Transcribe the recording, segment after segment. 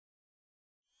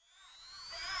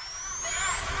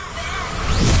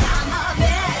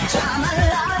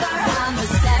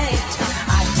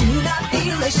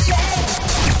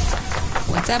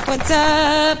What's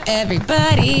up,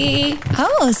 everybody?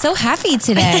 Oh, so happy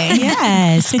today.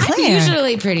 Yes, Claire. I'm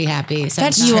usually pretty happy.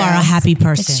 Sometimes. You are a happy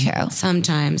person. It's true.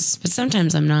 Sometimes, but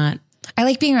sometimes I'm not. I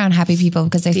like being around happy people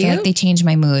because I feel like they change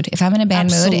my mood. If I'm in a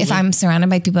bad mood, if I'm surrounded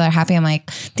by people that are happy, I'm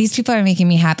like, these people are making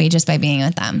me happy just by being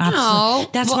with them. No.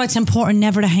 That's why it's important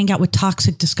never to hang out with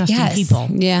toxic, disgusting people.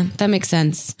 Yeah, that makes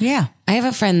sense. Yeah. I have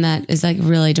a friend that is like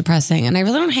really depressing, and I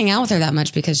really don't hang out with her that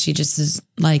much because she just is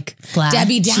like Blah.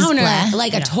 Debbie She's Downer, blah.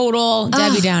 like a total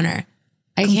Debbie Downer.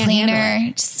 I can't handle it.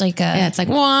 Complainer, just like a Yeah, it's like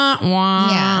wah wah.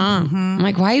 Yeah. I'm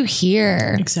like, why are you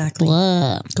here? Exactly.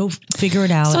 Blah. Go figure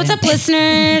it out. So what's up,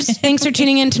 listeners? Thanks for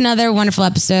tuning in to another wonderful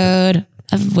episode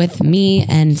of with me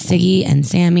and Siggy and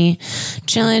Sammy,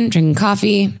 chilling, drinking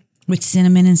coffee. With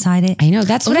cinnamon inside it. I know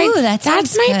that's what Ooh, that that's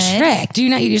sounds my good. trick. Do you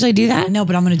not usually do that? No,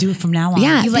 but I'm going to do it from now on.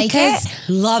 Yeah, You like because it?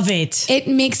 Love it. it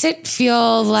makes it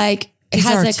feel like it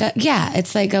has Dessert. like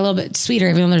it's like a little bit sweeter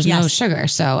even though there's no Yes. sugar.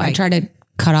 So I try to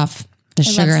cut off the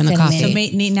sugar in the cinnamon.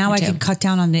 coffee. So now I can cut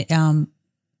down on the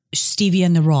stevia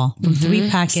and the raw from 3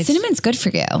 packets. Cinnamon's good for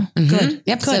you. Good.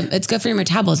 Yep, so it's good for your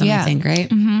metabolism, I Yeah. think,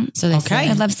 right? So they say.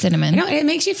 I love cinnamon. You know, it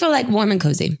makes you feel like warm and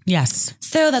cozy. Yes.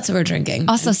 So that's what we're drinking.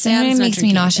 Also, And Sam's cinnamon not makes me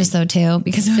drinking nauseous though too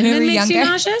because when we anything. were Cinnamon makes younger,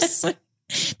 you nauseous?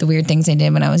 the weird things I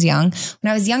did when I was young.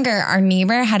 When I was younger, our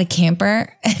neighbor had a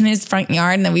camper in his front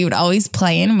yard and that we would always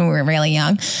play in when we were really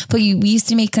young. But we used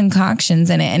to make concoctions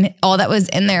in it, and all that was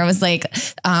in there was like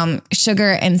sugar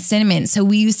and cinnamon. So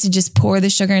we used to just pour the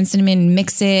sugar and cinnamon,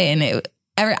 mix it, and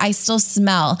I still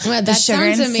smell Well, the that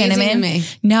sugar sounds and amazing to cinnamon. me.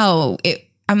 No,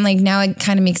 I'm like, now it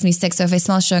kind of makes me sick. So if I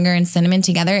smell sugar and cinnamon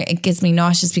together, it gets me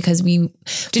nauseous because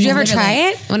Did you ever try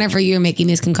it whenever you were making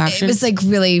these It concoctions? was like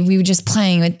we were just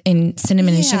playing in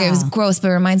cinnamon and sugar. It was gross, but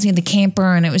it reminds me of the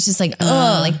camper, and it was just like,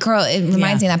 like gross. It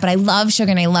reminds me of that. But I love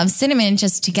sugar and I love cinnamon.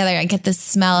 Just together, I get the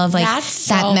smell of like That's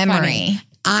that so memory. funny.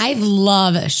 I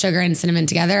love sugar and cinnamon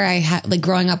together. I had like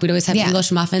growing up, we'd always have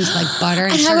English muffins with like butter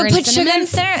and And sugar I would and put cinnamon.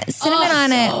 sugar and cinnamon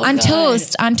on it so on good.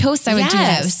 toast. On toast, I would do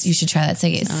that. Yes. You should try that.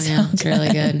 Siggy. Oh, yeah, it's really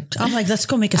good. I'm like, let's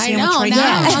go make a I sandwich know. right Now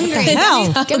now. I'm hungry. What the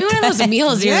hell? Give me one of those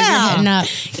meals you're Yeah. hitting up.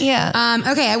 Yeah.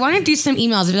 Okay, I want to do some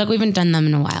emails. I feel like we haven't done them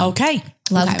in a while. Okay.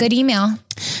 Love good email.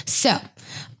 So,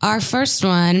 our first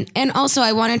one, and also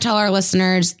I want to tell our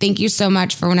listeners, thank you so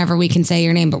much for whenever we can say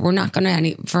your name, but we're not going to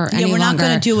any we're not longer.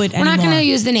 gonna do it We're not anymore. going to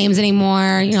use the names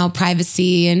anymore. You know,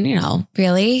 privacy and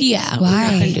Really? yeah. We're not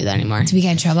going Why? to do that anymore. Did we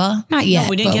get in trouble? Not yet.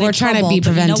 We didn't but get we're in trying trouble, to be but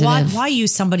you preventative. know what? Why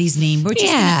use somebody's name? We're just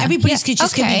Yeah. everybody's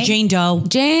just going to Okay. be Jane Doe.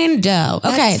 Jane Doe.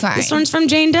 Okay, fine. this one's from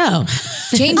Jane Doe.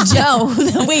 Jane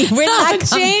Doe. Wait, where did that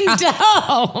come Jane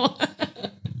Doe.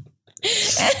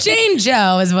 Jane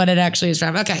Joe is what it actually is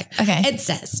from. Okay. Okay. It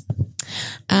says,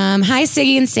 hi,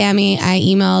 Siggy and Sammy. I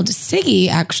emailed Siggy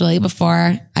actually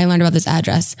before I learned about this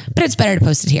address, but it's better to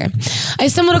post it here. I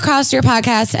stumbled across your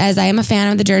podcast as I am a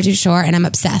fan of the Jersey Shore and I'm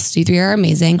obsessed. You three are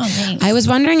amazing. thanks. I was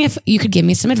wondering if you could give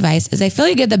me some advice as I feel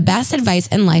you give the best advice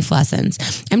and life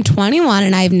lessons. I'm 21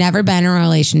 and I've never been in a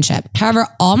relationship. However,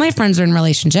 all my friends are in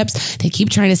relationships. They keep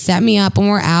trying to set me up when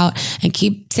we're out and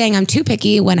keep saying I'm too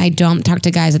picky when I don't talk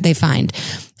to guys that they find.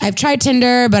 I've tried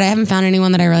Tinder, but I haven't found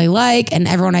anyone that I really like. And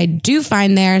everyone I do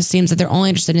find there seems that they're only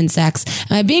interested in sex.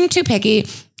 Am I being too picky?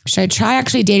 Should I try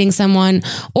actually dating someone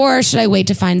or should I wait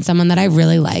to find someone that I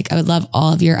really like? I would love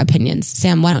all of your opinions.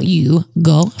 Sam, why don't you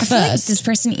go I feel like first? this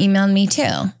person emailed me too.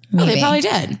 Oh, Maybe. they probably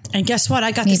did. And guess what?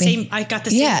 I got the same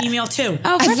email too.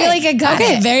 Oh, I feel like I got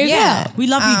okay, it. there you Yeah. go. We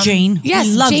love you, Jane. Yes,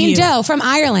 we love Jane you. Doe from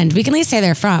Ireland. We can at least say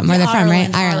they're from. Where they're from,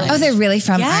 right? Ireland. Ireland. Oh, they're really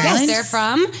from Yes. Ireland? Yes, they're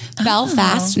from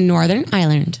Belfast, Northern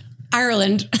Ireland.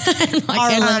 Ireland.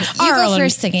 Ireland. You go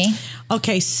first, Siggy.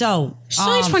 Okay, so She's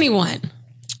only 21.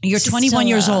 you're She's 21 still,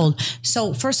 years old.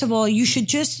 So first of all, you should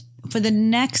just, for the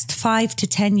next 5 to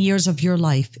 10 years of your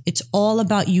life, it's all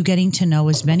about you getting to know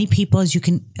as many people as you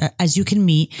can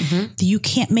meet. That you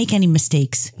can't make any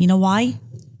mistakes. You know why?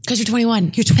 Because you're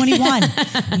 21. You're 21.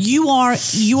 you are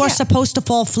supposed to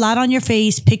fall flat on your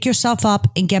face, pick yourself up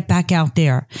and get back out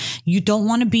there. You don't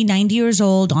want to be 90 years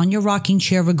old on your rocking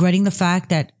chair regretting the fact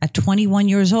that at 21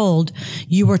 years old,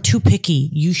 you were too picky.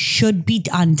 You should be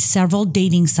on several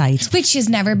dating sites. Wait, she's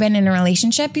never been in a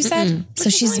relationship, you said?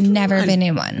 So she's never been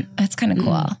in one. That's kind of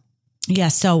cool. Yeah.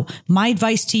 So my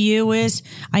advice to you is,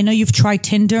 I know you've tried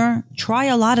Tinder. Try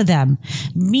a lot of them.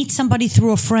 Meet somebody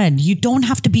through a friend. You don't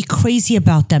have to be crazy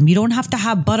about them. You don't have to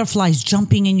have butterflies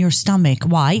jumping in your stomach.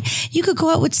 Why? You could go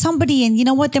out with somebody and you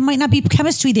know what? There might not be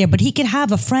chemistry there, but he could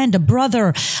have a friend, a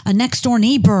brother, a next door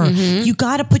neighbor. You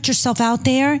got to put yourself out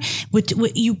there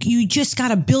you just got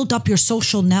to build up your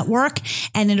social network,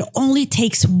 and it only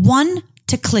takes 1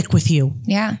 to click with you.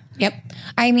 Yeah. Yep.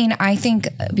 I mean, I think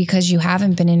because you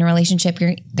haven't been in a relationship,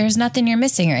 there's nothing you're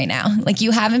missing right now. Like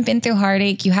you haven't been through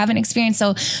heartache, you haven't experienced.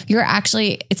 So you're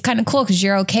actually, it's kind of cool because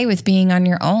you're okay with being on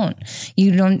your own.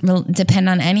 You don't depend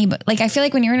on anybody. Like I feel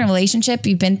like when you're in a relationship,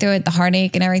 you've been through it, the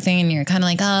heartache and everything, and you're kind of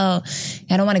like, oh,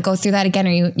 I don't want to go through that again.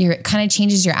 Or you kind of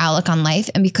changes your outlook on life.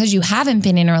 And because you haven't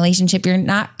been in a relationship, you're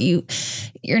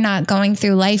not going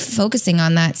through life focusing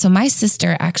on that. So my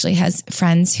sister actually has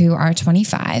friends who are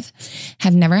 25,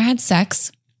 have never had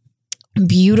sex,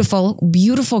 beautiful,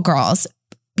 beautiful girls,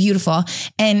 beautiful,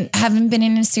 and haven't been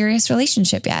in a serious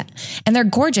relationship yet. And they're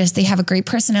gorgeous. They have a great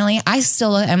personality. I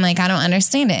still am like, I don't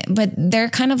understand it, but they're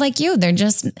kind of like you. They're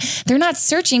not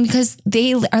searching because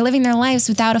they are living their lives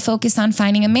without a focus on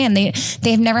finding a man.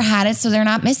 They've never had it, so they're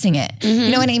not missing it. Mm-hmm.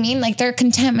 You know what I mean? Like they're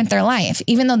content with their life,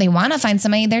 even though they want to find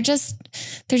somebody. They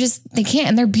can't,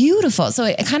 and they're beautiful. So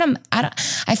it kind of,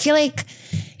 I feel like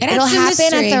it'll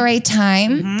happen at the right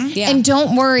time. Mm-hmm. Yeah. And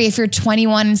don't worry if you're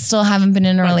 21 and still haven't been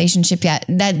in a relationship yet.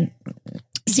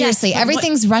 Seriously,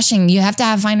 everything's rushing. You have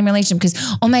to find a relationship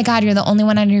because, oh my God, you're the only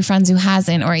one out of your friends who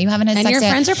hasn't, or you haven't had sex yet. And your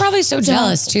friends are probably so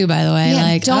jealous too, by the way. Yeah,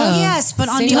 like, yes, but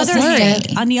on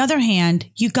the other hand,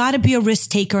 you got to be a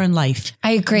risk taker in life.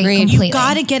 I agree completely. You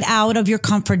got to get out of your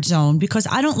comfort zone because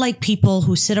I don't like people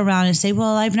who sit around and say,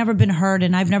 well, I've never been hurt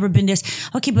and I've never been this.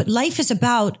 Okay, but life is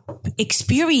about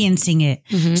experiencing it.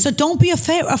 Mm-hmm. So don't be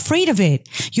afraid of it.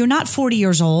 You're not 40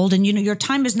 years old and your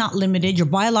time is not limited. Your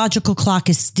biological clock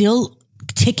is still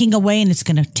ticking away and it's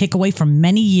going to tick away for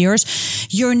many years.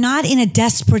 You're not in a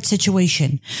desperate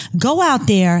situation. Go out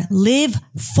there, live,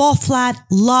 fall flat,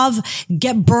 love,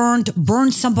 get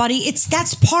burn somebody.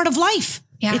 That's part of life.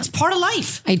 Yeah. It's part of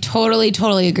life. I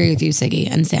totally agree with you, Siggy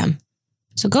and Sam.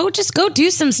 So go do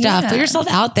some stuff. Put yourself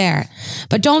out there.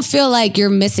 But don't feel like you're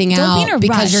missing out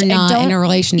because you're not in a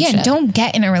relationship. Yeah, don't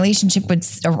get in a relationship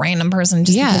with a random person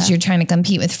just because you're trying to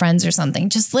compete with friends or something.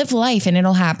 Just live life and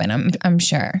it'll happen, I'm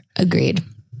sure. Agreed.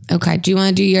 Okay. Do you want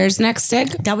to do yours next, Sig?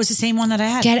 That was the same one that I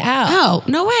had. Get out. Oh,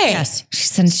 no way. Yes. She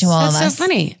sent to all of us. That's so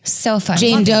funny. So funny.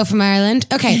 Jane Doe from Ireland.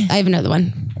 Okay. I have another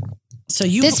one. So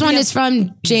this one is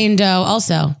from Jane Doe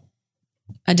also.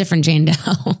 A different Jane Doe.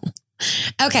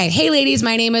 Okay. Hey, ladies,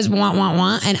 my name is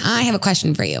Want, and I have a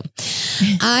question for you.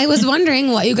 I was wondering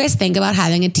what you guys think about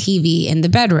having a TV in the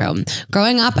bedroom.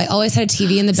 Growing up, I always had a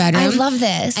TV in the bedroom. I love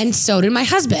this. And so did my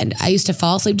husband. I used to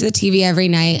fall asleep to the TV every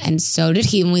night, and so did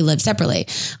he when we lived separately.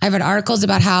 I've read articles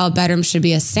about how a bedroom should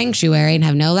be a sanctuary and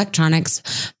have no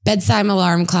electronics, bedside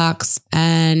alarm clocks,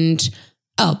 and...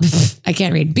 I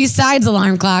can't read. Besides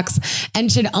alarm clocks,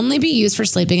 and should only be used for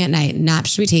sleeping at night. Naps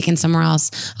should be taken somewhere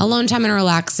else. Alone time and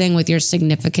relaxing with your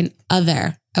significant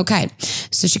other. Okay.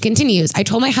 So she continues. I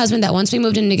told my husband that once we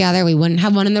moved in together, we wouldn't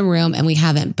have one in the room, and we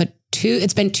haven't. But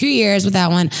it's been 2 years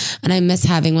without one, and I miss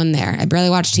having one there. I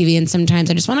barely watch TV, and sometimes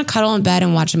I just want to cuddle in bed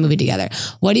and watch a movie together.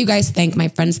 What do you guys think? My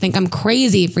friends think I'm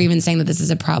crazy for even saying that this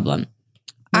is a problem.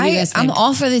 I'm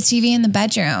all for the TV in the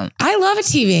bedroom. I love a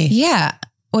TV. Yeah.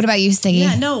 What about you, Siggy?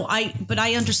 Yeah, no, but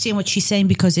I understand what she's saying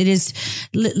because it is,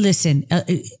 listen,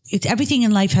 it's everything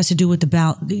in life has to do with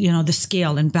the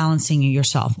scale and balancing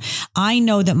yourself. I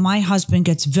know that my husband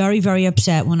gets very, very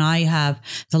upset when I have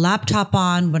the laptop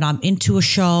on, when I'm into a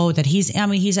show that he's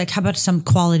like, how about some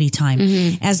quality time?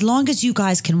 Mm-hmm. As long as you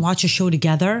guys can watch a show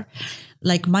together,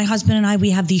 like my husband and I,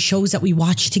 we have these shows that we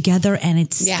watch together, and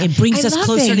it brings us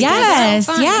closer together.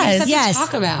 Yes.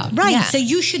 Talk about right. Yeah. So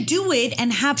you should do it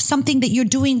and have something that you're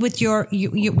doing with your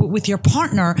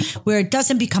partner where it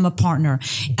doesn't become a partner.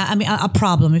 I mean, a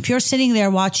problem. If you're sitting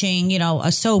there watching,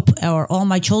 a soap or All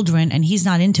My Children, and he's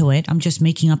not into it, I'm just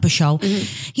making up a show.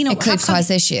 Mm-hmm. It could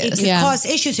cause issues. It could cause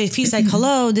issues if he's like,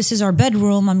 "Hello, this is our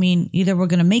bedroom." I mean, either we're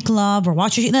gonna make love or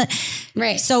watch it.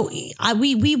 Right. So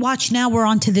we watch now. We're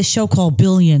onto this show called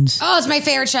Billions. Oh, it's my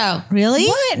favorite show. Really?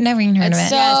 What? Never even heard of it.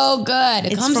 So good.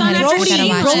 It comes on after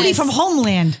Brody from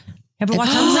Homeland. Ever watch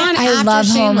Homeland? I love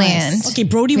Homeland. Okay,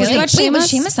 Brody was was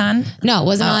Seamus on? No, it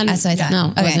wasn't on. That's what I thought.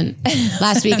 No, it wasn't.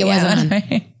 Last week it wasn't on.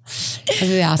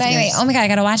 But anyway, oh my God, I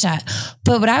gotta watch that.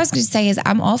 But what I was going to say is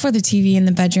I'm all for the TV in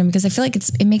the bedroom because I feel like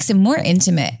it makes it more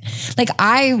intimate. Like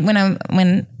when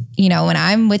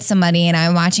I'm with somebody and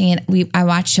I'm watching it, I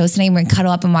watch shows tonight, we're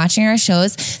cuddle up and watching our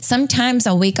shows. Sometimes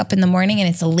I'll wake up in the morning and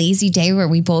it's a lazy day where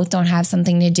we both don't have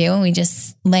something to do and we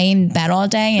just lay in bed all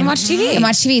day and watch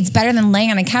TV. It's better than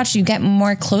laying on a couch. You get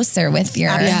more closer with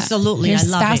your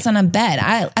spouse on a bed.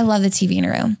 I love the TV in a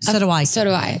room. So do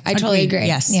I. I totally agree.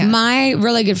 Yes. Yeah. My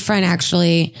really good friend,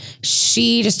 actually,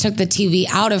 she just took the TV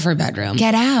out of her bedroom.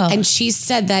 Get out. And she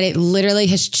said that it literally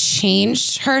has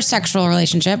changed her sexual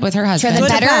relationship with her husband. For the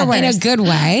better or worse? in a good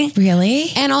way.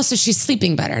 Really? And also she's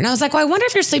sleeping better. And I was like, well, I wonder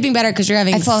if you're sleeping better because you're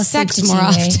having fall asleep sex to more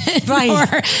TV. often. Right.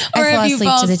 Or I fall if you asleep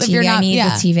fall to the if you're TV. not, I need yeah.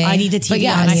 the TV. I need the TV. But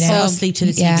yeah, and I I need fall it. asleep to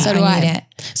the TV. Yeah. So do I I. need it.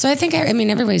 So I think, I mean,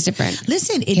 everybody's different.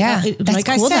 Listen, Yeah, that's like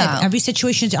I cool, said, though. every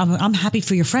situation, I'm happy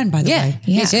for your friend, by the Yeah, way.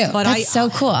 me too. But That's so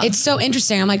cool. It's so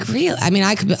interesting. I'm like, real. I mean,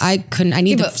 I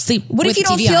need to But sleep. What with if you the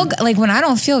don't TV feel on. good? Like when I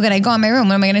don't feel good, I go in my room.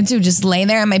 What am I going to do? Just lay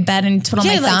there in my bed and twiddle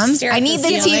Yeah, my like, thumbs? stare at I the need the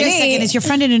ceiling. Wait a second, TV. is your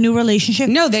friend in a new relationship?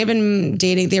 No, they've been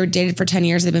dating. They were dated for 10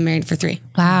 years. They've been married for 3.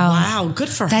 Wow. Wow, good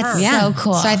for That's her. so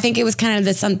cool. So I think it was kind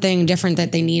of something different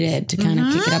that they needed to kind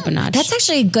of kick it up a notch. That's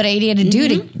actually a good idea to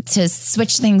do to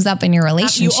switch things up in your You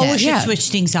relationship. always should Yeah. switch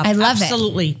things up. I love it.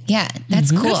 Absolutely. Yeah,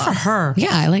 that's cool. Good for her. yeah,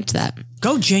 I liked that.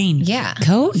 Go Jane. Yeah.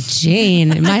 Go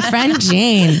Jane, my friend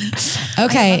Jane.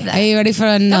 Okay, are you ready for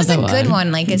That was another a good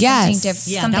one. Like it's Yes. something different.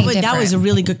 Yeah, something that different. was a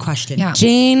really good question. Yeah.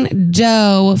 Jane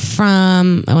Doe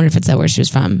from, I wonder if it's that where she was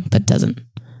from, but it doesn't.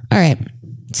 All right.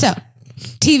 So,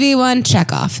 TV one,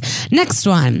 check off. Next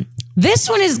one. This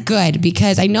one is good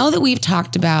because I know that we've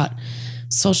talked about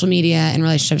social media and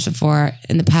relationships before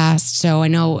in the past. So I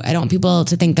know I don't want people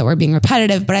to think that we're being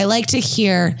repetitive, but I like to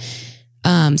hear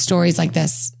stories like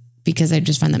this because I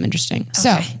just find them interesting.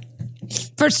 So,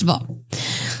 first of all,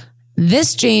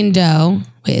 this Jane Doe.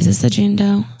 Wait, is this the Jane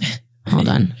Doe? Hold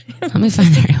on. Let me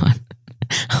find the right one.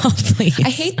 Oh, please. I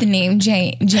hate the name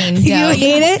Jane Doe. You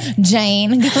hate it?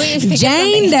 Jane.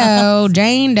 Jane Doe.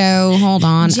 Jane Doe. Hold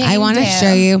on. Jane I want to Doe.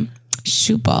 show you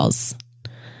shoot balls.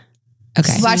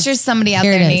 Okay. Watch, there's somebody out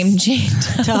Here there it is. named Jane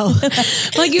Doe.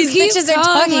 Like you These keep bitches are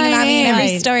calling talking my about me in name.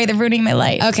 every story. They're ruining my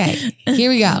life. Okay. Here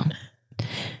we go.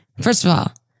 First of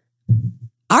all,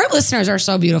 our listeners are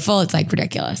so beautiful. It's like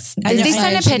ridiculous. Did they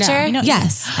send a picture?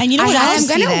 Yes. And you know what I else?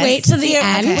 I'm going to this. wait till the They're-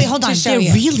 end. Wait, hold on. to show They're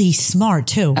you. really smart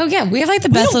too. Oh, yeah. We have like the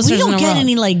We best don't, listeners we in don't the get world.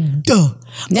 any like, duh.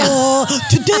 No.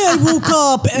 Today I woke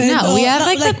up and No, we have,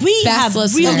 like, the we best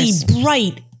have really listeners.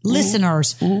 bright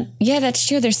listeners. Yeah, that's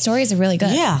true. Their stories are really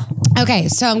good. Yeah. Okay,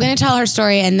 so I'm going to tell her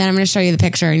story and then I'm going to show you the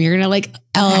picture and you're going to like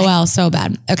LOL so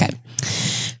bad. Okay.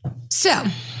 So,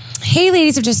 hey,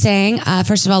 ladies of Just Saying.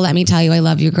 First of all, let me tell you, I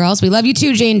love you girls. We love you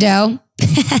too, Jane Doe.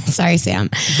 Sorry,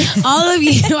 Sam. All of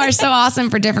you are so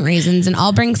awesome for different reasons and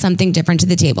all bring something different to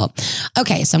the table.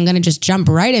 Okay, so I'm going to just jump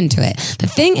right into it. The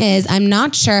thing is, I'm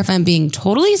not sure if I'm being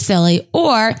totally silly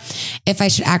or if I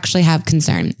should actually have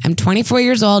concern. I'm 24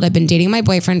 years old. I've been dating my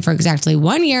boyfriend for exactly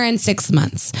 1 year and 6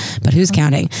 months, but who's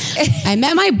counting? I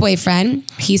met my boyfriend.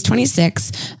 He's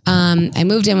 26. I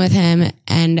moved in with him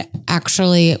and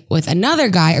actually with another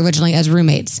guy originally as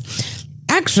roommates.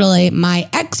 Actually, my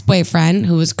ex-boyfriend,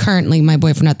 who was currently my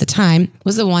boyfriend at the time,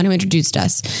 was the one who introduced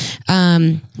us.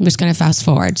 I'm just going to fast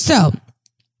forward. So,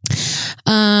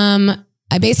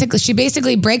 she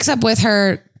basically breaks up with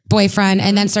her boyfriend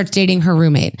and then starts dating her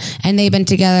roommate. And they've been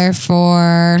together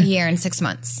for, A year and 6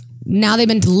 months. now they've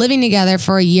been living together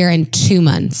for 1 year and 2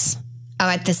 months. Oh,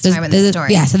 at this time in the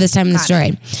story. Yeah, so this time in the Got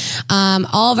story.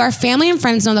 All of our family and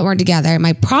friends know that we're together.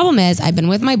 My problem is I've been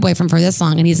with my boyfriend for this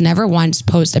long and he's never once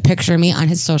posted a picture of me on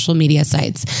his social media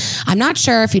sites. I'm not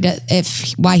sure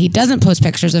why he doesn't post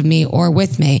pictures of me or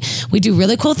with me. We do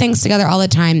really cool things together all the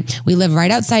time. We live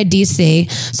right outside DC,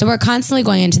 so we're constantly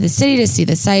going into the city to see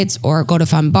the sights or go to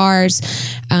fun bars.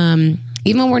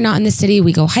 Even when we're not in the city,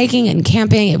 we go hiking and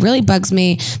camping. It really bugs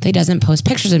me that he doesn't post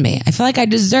pictures of me. I feel like I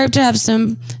deserve to have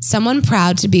someone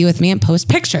proud to be with me and post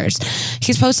pictures.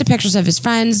 He's posted pictures of his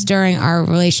friends during our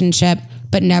relationship,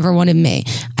 but never one of me.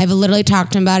 I've literally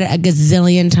talked to him about it a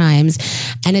gazillion times,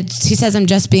 and he says I'm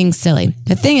just being silly.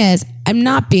 The thing is, I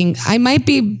might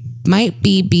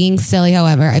be being silly.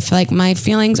 However, I feel like my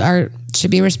feelings should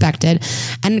be respected,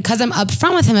 and because I'm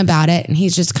upfront with him about it, and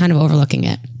he's just kind of overlooking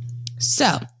it.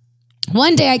 So,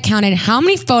 one day I counted how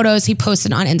many photos he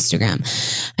posted on Instagram.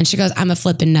 And she goes, I'm a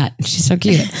flippin' nut. She's so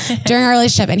cute. During our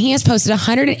relationship. And he has posted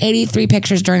 183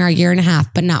 pictures during our year and a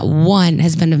half, but not one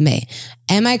has been of me.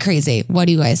 Am I crazy? What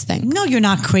do you guys think? No, you're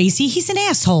not crazy. He's an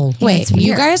asshole. Wait,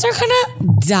 you guys are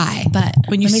gonna die. But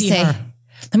When you see her.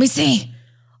 Let me see.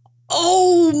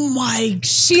 Oh my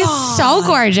She's God. so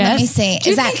gorgeous. Let me see. Do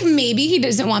you Is that- think maybe he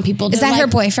doesn't want people to Is that her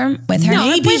boyfriend with her? No, her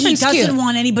Maybe he boyfriend's doesn't cute.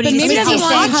 want anybody But to maybe see doesn't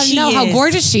how want hot she know how is.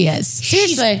 gorgeous she is.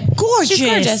 Seriously. gorgeous. She's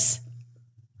gorgeous.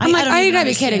 I'm I like, don't are you even gotta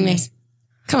be kidding me? understand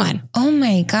Come on. Oh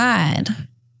my God.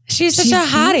 She's such She's a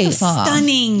hottie. beautiful.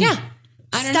 Stunning. Yeah.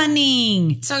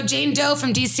 Stunning. So Jane Doe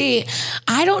from DC,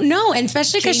 I don't know, and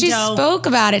especially because Jane she Doe. spoke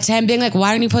about it to him, being like,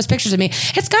 "Why don't you post pictures of me?"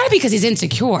 It's got to be because he's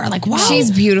insecure. Like, wow,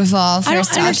 She's beautiful. I don't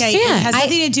First off. understand. Okay, it has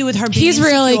nothing to do with her being He's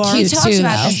really insecure. cute We talked too.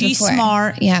 about though. this She's before.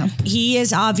 smart. Yeah. He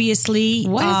is obviously.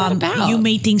 What is that about? You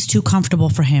made things too comfortable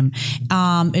for him.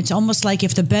 It's almost like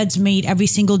if the bed's made every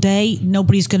single day,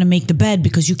 nobody's going to make the bed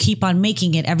because you keep on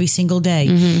making it every single day.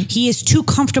 Mm-hmm. He is too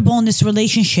comfortable in this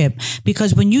relationship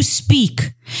because when you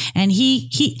speak, and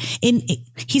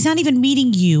he's not even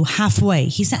meeting you halfway.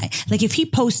 He's not like if he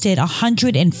posted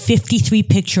 153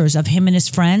 pictures of him and his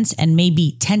friends and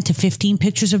maybe 10 to 15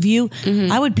 pictures of you,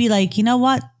 I would be like, you know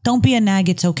what? Don't be a nag.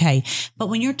 It's okay. But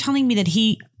when you're telling me that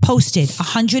he posted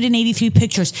 183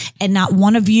 pictures and not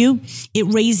one of you, it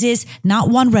raises not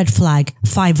one red flag,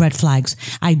 5 red flags.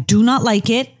 I do not like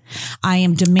it. I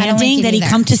am demanding it that he either.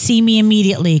 come to see me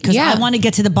immediately because Yeah. I want to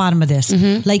get to the bottom of this.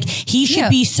 Like he should Yeah.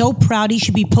 be so proud. He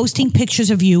should be posting pictures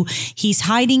of you. He's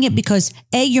hiding it because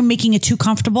A, you're making it too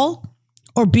comfortable,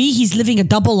 or B, he's living a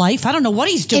double life. I don't know what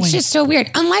he's doing. It's just so weird.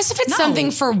 Unless if it's No.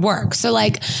 something for work. So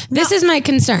like, this is my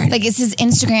concern. Like, is his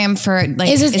Instagram for like?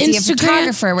 Is his he a Instagram-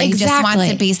 photographer where he just wants Exactly.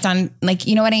 it based on like,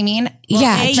 you know what I mean?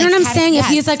 yeah, It's you know like what I'm kind of- saying? If yes.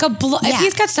 he's like if Yeah.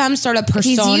 he's got some sort of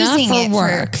He's persona using for it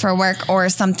work. for work or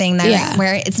something that Yeah.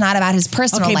 where it's not about his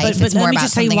personal Okay, life. but It's more let me about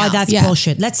just tell you something why else. that's Yeah.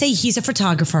 bullshit. Let's say he's a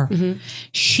photographer.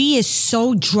 She is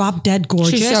so drop dead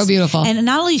gorgeous. She's so beautiful. And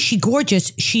not only is she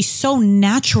gorgeous, she's so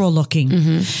natural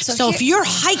looking. So if you're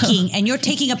hiking and you're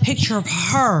taking a picture of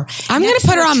her, I'm going next to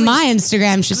put to her a on tree- my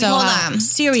Instagram. She's so Hold hot. on.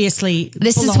 Seriously.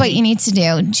 This is what you need to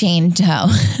do, Jane Doe.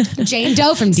 Jane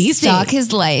Doe from DC. Stalk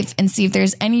his life and see if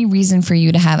there's any reason for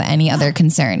you to have any other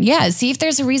concern. Yeah, see if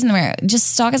there's a reason where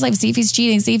just stalk his life, see if he's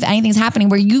cheating, see if anything's happening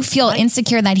where you feel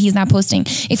insecure that he's not posting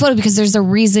a photo because there's a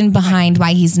reason behind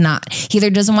why he's not. He either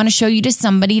doesn't want to show you to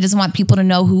somebody, he doesn't want people to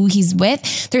know who he's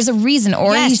with. There's a reason,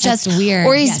 or Yes, he's just that's weird.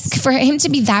 or he's Yes. for him to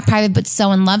be that private but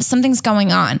so in love, something's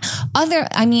going on.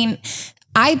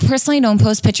 I personally don't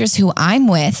post pictures who I'm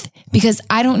with because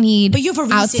I don't need But you have a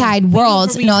reason. outside But you have a world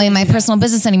reason knowing to my do that. personal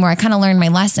business anymore. I kind of learned my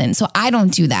lesson. So I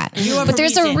don't do that. have But a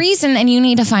there's reason. a reason and you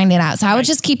need to find it out. So I would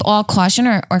just keep all caution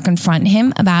or confront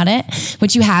him about it,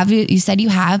 which you have. You said you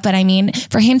have. But I mean,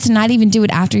 for him to not even do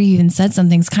it after you even said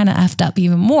something's kind of effed up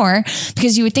even more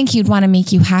because you would think he'd want to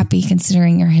make you happy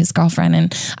considering you're his girlfriend.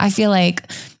 And I feel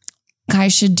like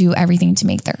guys should do everything to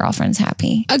make their girlfriends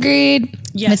happy. Agreed.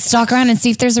 But stalk around and see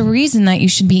if there's a reason that you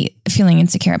should be feeling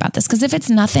insecure about this. Because if it's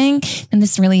nothing, then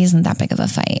this really isn't that big of a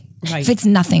fight. Right. If it's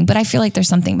nothing, but I feel like there's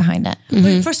something behind it.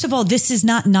 But first of all, this is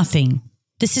not nothing.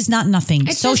 This is not nothing.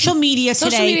 It's Social just- media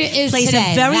social today media is plays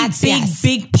today. a very That's- big, yes.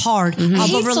 big part of hate a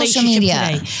social relationship media.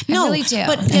 today. I No, really do.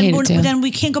 but I then, hate it too. then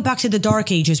we can't go back to the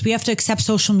dark ages. We have to accept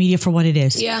social media for what it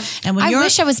is. Yeah. And when I you're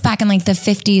wish I was back in like the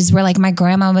 50s where like my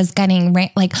grandma was getting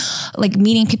like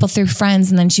meeting people through friends,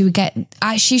 and then she would get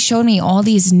she showed me all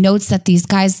these notes that these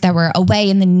guys that were away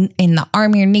in the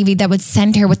army or navy that would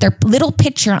send her with their little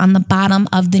picture on the bottom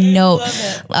of the note.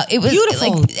 It was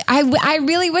Beautiful. like I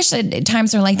really wish that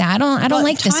times are like that. I don't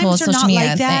like this whole times are social not media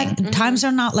like that. thing. Times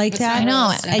are not like that. I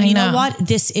know. And I you know know.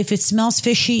 what? If it smells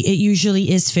fishy, it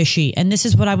usually is fishy. And this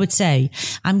is what I would say.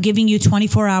 I'm giving you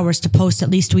 24 hours to post at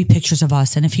least 3 pictures of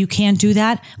us. And if you can't do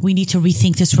that, we need to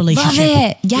rethink this Love relationship.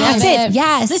 it. Yes. Love it.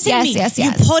 Yes. Listen yes. to me. Yes. You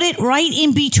Yes. put it right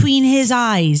in between his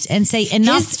eyes and say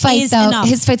enough His fight is though, enough.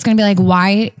 his fight's gonna be like,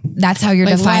 why? That's how you're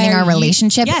Like, why defining are our you-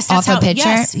 relationship Yes, off that's a how.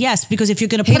 picture. Yes, because if you're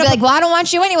going to He'd put be up like, well, I don't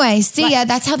want you anyway. See ya.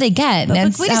 That's how they get. But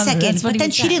That's, wait a second. that's what But he then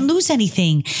would she say. didn't lose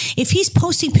anything. If he's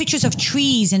posting pictures of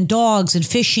trees and dogs and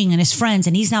fishing and his friends,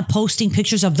 and he's not posting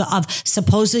pictures of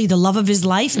supposedly the love of his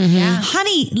life,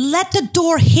 honey, let the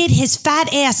door hit his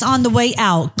fat ass on the way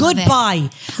out. Love it. Goodbye.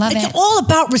 Love it's it. all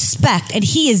about respect, and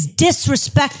he is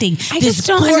disrespecting I this just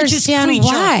don't gorgeous understand creature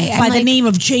why. I'm by the like- name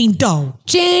of Jane Doe.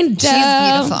 Jane Doe.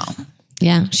 She's beautiful.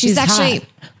 Yeah, She's actually hot.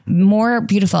 more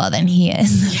beautiful than he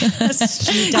is.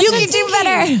 You can do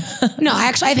better. No,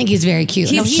 actually, I think he's very cute.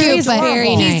 He's No, cute, he's but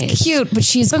very he's nice. cute, but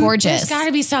she's But gorgeous. There's got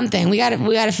to be something. We got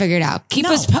to figure it out. Keep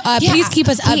No. us. Yeah. Please keep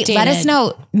us Pete, updated. let us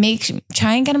know.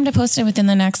 Try and get him to post it within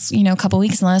the next, couple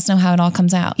weeks, and let us know how it all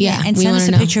comes out. Yeah, And we send us wanna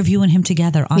a know. picture of you and him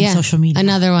together on Yeah, social media.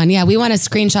 Another one. Yeah, we want a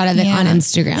screenshot of it Yeah. on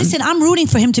Instagram. Listen, I'm rooting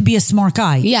for him to be a smart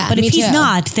guy. Yeah, But me if he's too.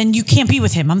 not, then you can't be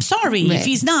with him. I'm sorry. Right. If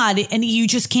he's not, and you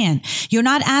just can't. You're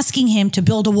not asking him to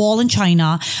build a wall in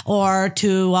China or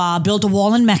to build a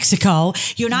wall in Mexico.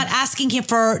 You're not asking him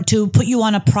to put you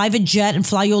on a private jet and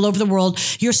fly you all over the world.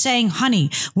 You're saying, honey,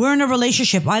 we're in a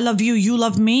relationship. I love you. You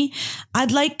love me.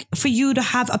 I'd like for you to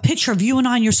have a picture of you and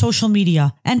I on your social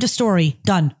media. End of story.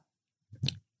 Done.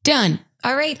 Done.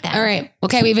 All right then. All right.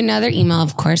 Okay. We have another email,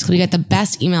 of course, because we get the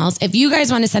best emails. If you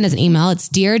guys want to send us an email, it's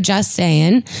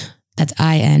dearjustsayin, that's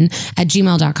IN, at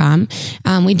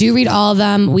gmail.com. We do read all of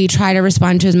them. We try to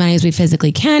respond to as many as we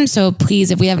physically can. So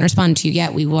please, if we haven't responded to you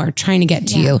yet, we are trying to get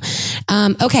to you.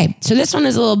 Okay. So this one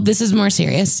is this is more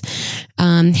serious.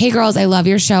 Hey girls, I love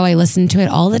your show. I listen to it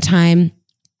all the time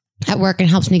at work and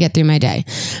helps me get through my day.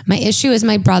 My issue is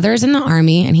my brother is in the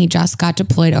army and he just got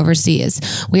deployed overseas.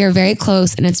 We are very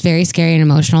close and it's very scary and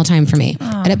emotional time for me.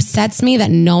 It upsets me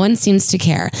that no one seems to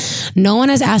care. No one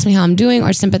has asked me how I'm doing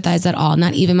or sympathized at all,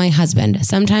 not even my husband.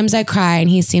 Sometimes I cry and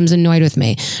he seems annoyed with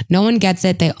me. No one gets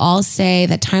it. They all say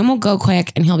that time will go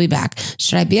quick and he'll be back.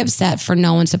 Should I be upset for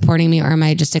no one supporting me or am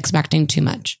I just expecting too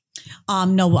much?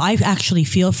 No, I actually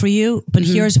feel for you, but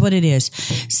here's what it is.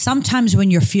 Sometimes when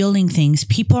you're feeling things,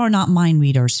 people are not mind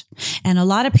readers. And a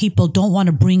lot of people don't want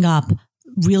to bring up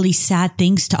really sad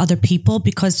things to other people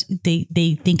because they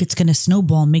think it's going to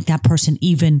snowball and make that person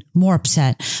even more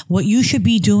upset. What you should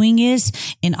be doing is,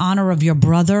 in honor of your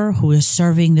brother who is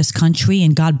serving this country,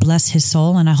 and God bless his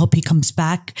soul, and I hope he comes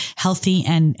back healthy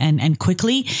and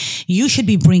quickly, you should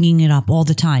be bringing it up all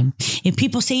the time. If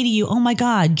people say to you, oh my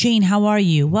God, Jane, how are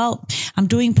you? Well, I'm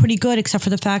doing pretty good, except for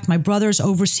the fact my brother's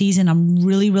overseas and I'm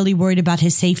really, really worried about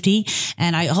his safety.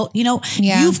 And I hope,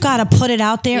 you've got to put it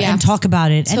out there and talk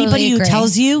about it. Totally Anybody who agree.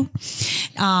 tells you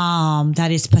that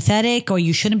is pathetic or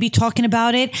you shouldn't be talking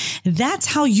about it, that's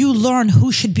how you learn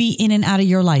who should be in and out of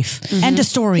your life. End of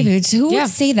story. Dude, who would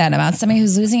say that about somebody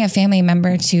who's losing a family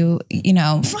member to,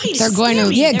 Right, They're going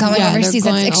to- going overseas?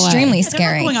 they're going That's away. extremely They're not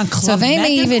scary. going on So Club if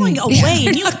anybody Med, they're even going away.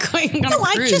 And you- going on a No,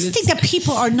 I cruise. just think that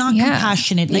people are not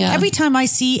compassionate. Like every time I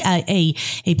see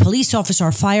a police officer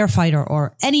or firefighter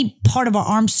or any part of our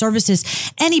armed services,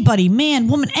 anybody, man,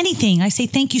 woman, anything, I say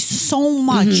thank you so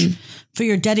much for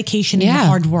your dedication and your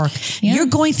hard work. You're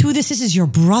going through this. This is your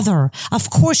brother. Of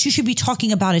course, you should be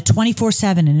talking about it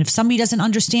 24/7. And if somebody doesn't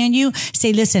understand you,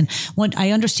 say, listen, when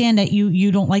I understand that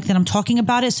you don't like that I'm talking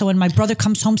about it. So when my brother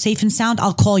comes home safe and sound,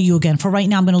 I'll call you again. For right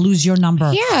now, I'm going to lose your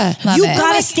number. Yeah. You it.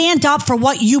 got to stand up for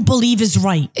what you believe is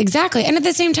right. Exactly. And at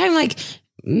the same time, like,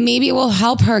 maybe it will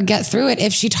help her get through it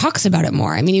if she talks about it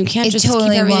more. I mean, you can't It just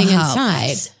totally keep will everything help.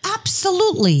 inside.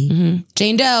 Absolutely.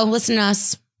 Jane Doe, listen to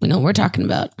us. We know what we're talking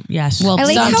about. Yes. Well, I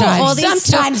like how sometimes. all these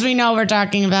Sometimes we know what we're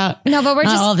talking about. No, but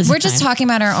Not all the we're just time. talking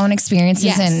about our own experiences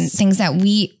Yes. and things that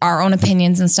our own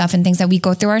opinions and stuff and things that we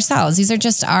go through ourselves. These are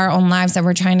just our own lives that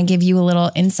we're trying to give you a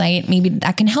little insight. Maybe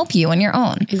that can help you on your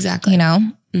own. Exactly.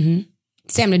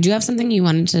 Sam, did you have something you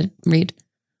wanted to read?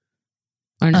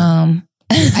 Or no?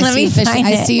 Let me find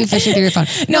I it. see you fishing through your phone.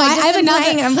 No, I have another.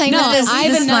 I'm playing with this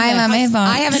slime on my phone.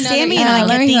 I have another. Sammy email. and I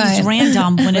let get me things find-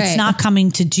 random when it's Right. not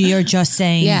coming to Dear Just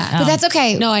Saying. Yeah. But that's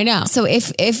okay. No, I know. So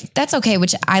if that's okay,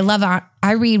 which I love,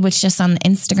 I read what's just on the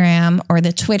Instagram or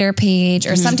the Twitter page,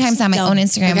 or sometimes on my own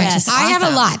Instagram. Okay. Which is I have a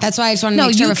awesome. lot. That's why I just want to No,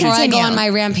 make sure you before I go continue. on my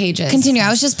rampages. Continue. I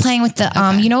was just playing with the,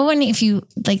 you know, when if you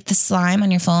like the slime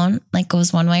on your phone, like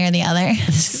goes one way or the other.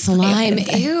 Slime.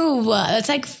 Ew. That's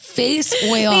like face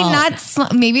oil. Maybe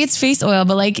not. Maybe it's face oil,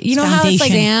 but like you know how it's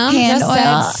like Sam hand just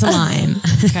oil. said slime.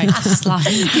 Okay. Slime.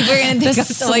 People are gonna think The I'm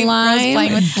so like gross slime,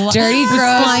 playing with dirty,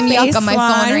 gross slime face yuck on my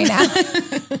slime. phone right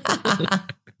now.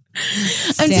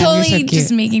 I'm Sam, you're totally so cute.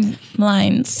 just making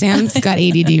lines. Sam's got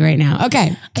ADD right now.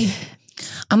 Okay.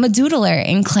 I'm a doodler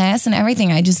in class and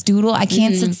everything. I just doodle. I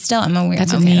can't sit still. I'm a weird.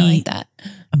 That's I'm okay. kinda like that.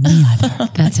 Me either.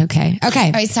 That's okay. Okay.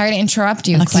 All right, sorry to interrupt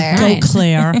you, Okay, Claire. go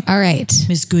Claire. All right.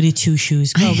 Miss Goody Two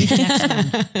Shoes. Go. Read the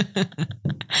next one.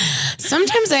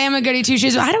 Sometimes I am a goody two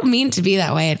shoes, but I don't mean to be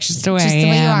that way. It's just the way Just I the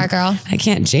way you am. are, girl. I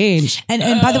can't change.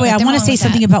 And by the way, I Nothing want to wrong say with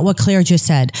something that. about what Claire just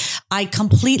said. I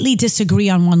completely disagree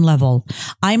on one level.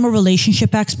 I'm a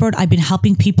relationship expert. I've been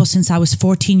helping people since I was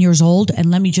 14 years old.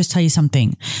 And let me just tell you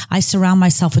something. I surround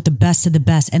myself with the best of the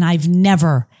best. And I've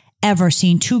never, ever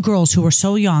seen two girls who were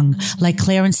so young, like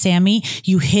Claire and Sammy.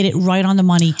 You hit it right on the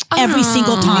money every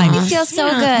single time. You feel so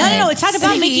good. No, it's not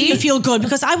about making you feel good,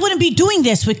 because I wouldn't be doing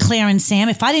this with Claire and Sam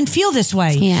if I didn't feel this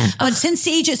way. Yeah. But since the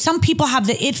age, some people have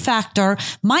the it factor.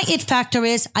 My it factor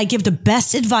is I give the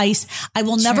best advice. I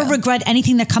will never regret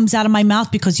anything that comes out of my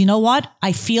mouth, because you know what?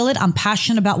 I feel it. I'm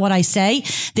passionate about what I say.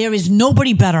 There is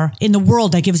nobody better in the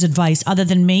world that gives advice other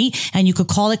than me. And you could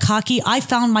call it cocky. I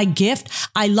found my gift.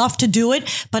 I love to do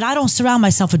it, but I don't surround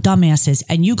myself with dumbasses.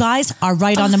 And you guys are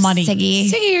right on the money. Siggy.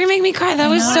 Siggy, you're gonna make me cry. That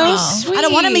was so sweet. I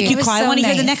don't want to make you It was cry. I so want to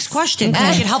hear the nice. next question.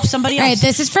 I can help somebody else. All right,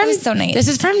 this is from so nice. This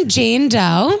is from Jane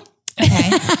Doe. Okay.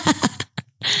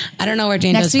 I don't know where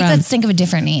Jane Next Doe's week, from. let's think of a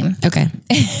different name. Okay.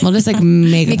 We'll just like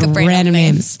make, Make up up random random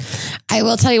names. names. I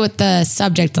will tell you what the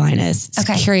subject line is. It's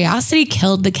Okay. Curiosity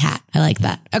killed the cat. I like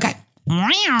that. Okay.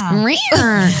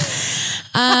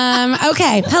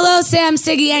 Okay. Hello, Sam,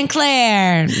 Siggy, and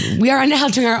Claire. We are now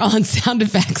doing our own sound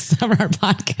effects of our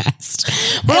podcast.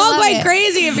 We're all love going it.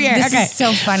 crazy up here. This Okay. is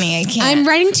so funny. I can't. I'm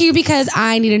writing to you because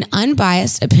I need an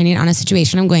unbiased opinion on a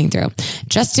situation I'm going through.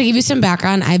 Just to give you some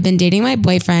background, I've been dating my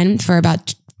boyfriend for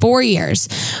about 4 years.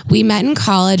 We met in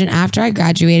college, and after I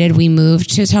graduated, we moved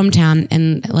to his hometown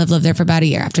and lived there for about a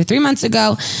year. About 3 months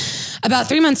ago,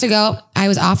 I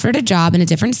was offered a job in a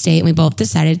different state, and we both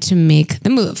decided to make the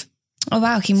move. Oh,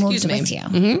 wow. He moved with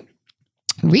you.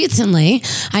 Recently,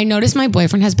 I noticed my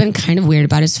boyfriend has been kind of weird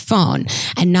about his phone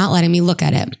and not letting me look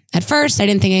at it. At first, I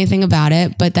didn't think anything about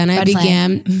it, but then I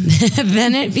began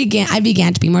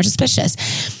to be more suspicious.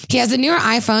 He has a newer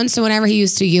iPhone, so whenever he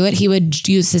used to use it, he would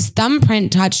use his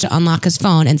thumbprint touch to unlock his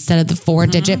phone instead of the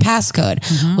 4-digit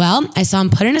passcode. Well, I saw him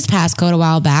put in his passcode a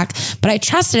while back, but I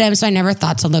trusted him, so I never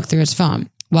thought to look through his phone.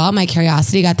 Well, my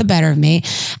curiosity got the better of me,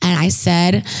 and I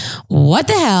said, what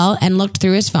the hell, and looked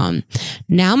through his phone.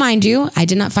 Now, mind you, I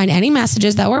did not find any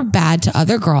messages that were bad to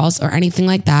other girls or anything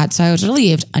like that, so I was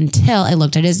relieved until I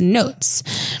looked at his notes.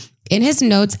 In his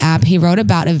notes app, he wrote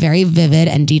about a very vivid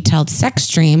and detailed sex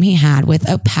dream he had with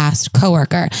a past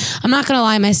coworker. I'm not going to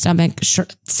lie, my stomach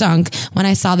sunk when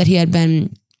I saw that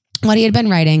what he had been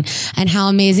writing and how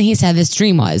amazing he said this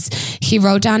dream was. He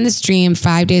wrote down this dream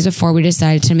 5 days before we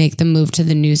decided to make the move to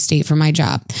the new state for my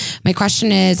job. My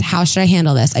question is, how should I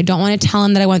handle this? I don't want to tell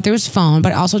him that I went through his phone,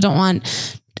 but I also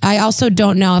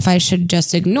don't know if I should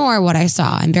just ignore what I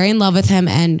saw. I'm very in love with him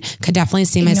and could definitely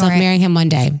see myself marrying him one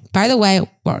day. By the way,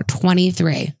 we're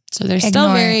 23, so they're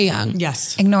still very young.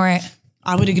 Yes. Ignore it.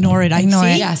 I would ignore it. Ignore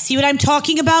it. Yeah. See what I'm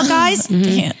talking about, guys?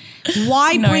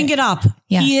 Why bring it up?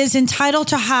 Yeah. He is entitled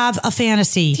to have a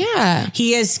fantasy. Yeah.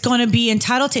 He is going to be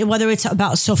entitled to, whether it's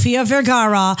about Sofia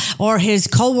Vergara or his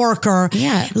coworker.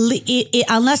 Yeah.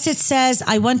 Unless it says,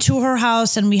 I went to her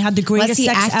house and we had the greatest he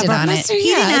sex acted ever. on it. He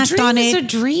didn't act on it.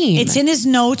 It's a dream. It's in his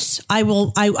notes. I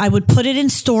would put it in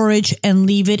storage and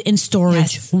leave it in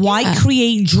storage. Yes. Why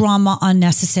create drama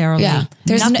unnecessarily? Yeah.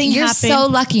 Nothing You're happened. so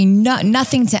lucky.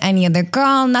 Nothing to any other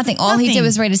girl. Nothing. All he did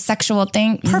was write a sexual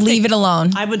thing. Perfect. Leave it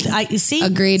alone. You see?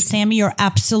 Agreed. Sammy, you're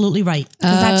absolutely right.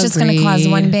 Because that's just going to cause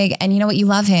Agreed. one big, and you know what? You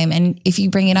love him. And if you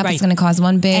bring it up, Right. it's going to cause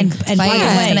one big And fight. by the And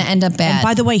it's way- going to end up bad. And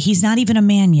by the way, he's not even a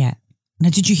man yet. Now,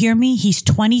 did you hear me? He's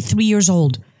 23 years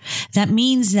old. That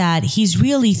means that he's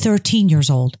really 13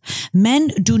 years old. Men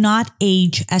do not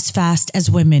age as fast as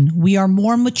women. We are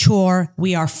more mature.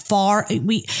 We are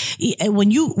when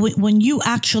you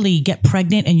actually get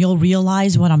pregnant, and you'll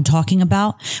realize what I'm talking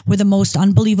about, we're the most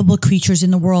unbelievable creatures in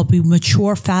the world. We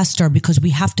mature faster because we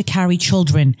have to carry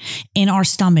children in our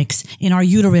stomachs, in our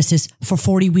uteruses for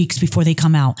 40 weeks before they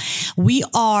come out. We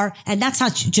are, and that's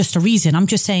not just a reason. I'm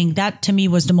just saying that to me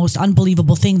was the most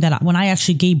unbelievable thing, that when I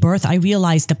actually gave birth, I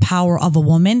realized the power of a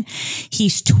woman.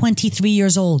 He's 23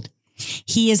 years old.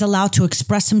 He is allowed to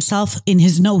express himself in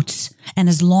his notes. And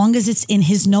as long as it's in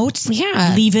his notes,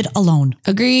 leave it alone.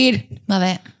 Agreed. Love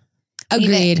it.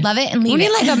 Agreed. Love it and leave we it.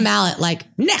 need like a mallet, like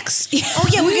next. Oh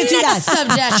yeah, we can do that.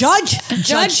 Subject.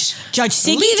 Judge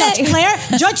Siggy, Leave Judge it.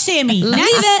 Claire, Judge Sammy. Leave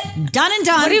it. Done and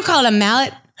done. What do you call it? A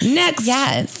mallet? Next.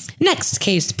 Yes. Next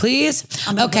case, please.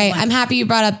 Okay, I'm happy you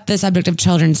brought up the subject of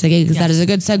children, Siggy, because that is a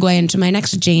good segue into my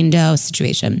next Jane Doe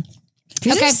situation.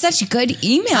 These are such good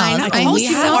emails. I know. I'm We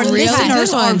so have Our really impressed. listeners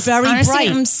good are ones. very Honestly,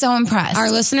 bright. I'm so impressed. Our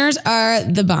listeners are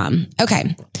the bomb.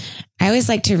 Okay. I always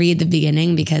like to read the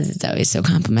beginning because it's always so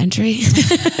complimentary.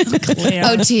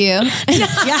 Oh, to you. I'm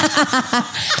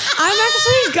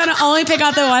actually going to only pick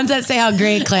out the ones that say how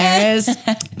great Claire is.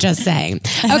 Just saying.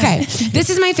 Okay.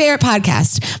 This is my favorite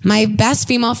podcast. My best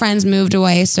female friends moved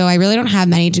away, so I really don't have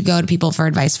many to go to people for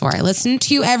advice for. I listen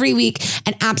to you every week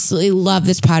and absolutely love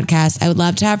this podcast. I would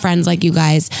love to have friends like you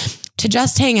guys to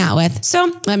just hang out with.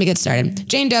 So let me get started.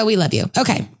 Jane Doe, we love you.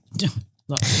 Okay.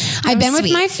 I've been with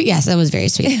my, yes, that was very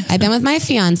sweet. I've been with my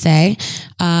fiance,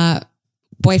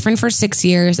 boyfriend for 6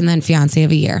 years and then fiance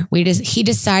of a year. He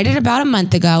decided about a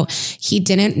month ago he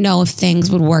didn't know if things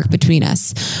would work between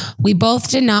us. We both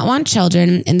did not want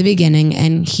children in the beginning,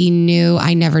 and he knew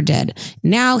I never did.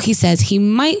 Now he says he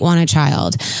might want a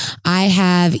child. I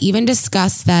have even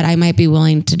discussed that I might be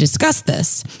willing to discuss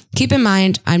this. Keep in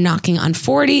mind, I'm knocking on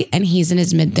 40 and he's in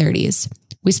his mid-30s.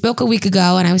 We spoke a week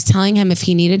ago and I was telling him if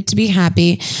he needed to be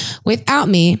happy without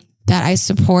me, that I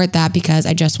support that because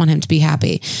I just want him to be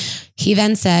happy. He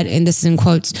then said, and this is in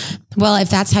quotes, well,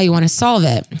 if that's how you want to solve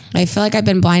it. I feel like I've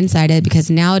been blindsided because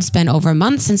now it's been over a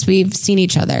month since we've seen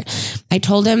each other. I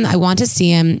told him I want to see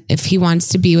him if he wants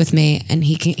to be with me, and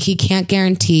he can't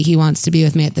guarantee he wants to be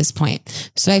with me at this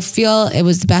point. So I feel it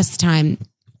was the best time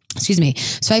Excuse me.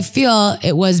 So I feel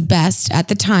it was best at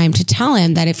the time to tell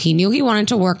him that if he knew he wanted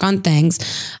to work on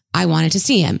things, I wanted to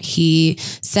see him. He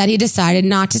said he decided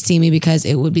not to see me because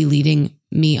it would be leading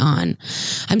me on.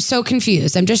 I'm so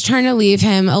confused. I'm just trying to leave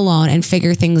him alone and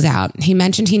figure things out. He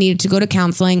mentioned he needed to go to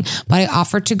counseling, but I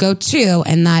offered to go too,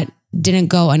 and that didn't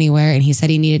go anywhere, and he said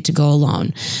he needed to go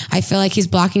alone. I feel like he's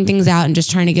blocking things out and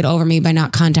just trying to get over me by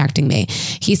not contacting me.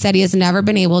 He said he has never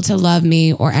been able to love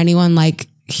me or anyone like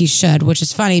he should, which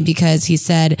is funny because he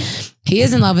said he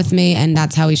is in love with me and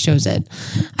that's how he shows it.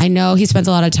 I know he spends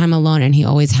a lot of time alone and he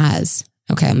always has.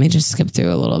 Okay, let me just skip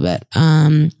through a little bit.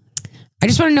 I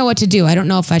just want to know what to do. I don't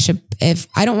know if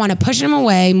I don't want to push him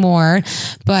away more,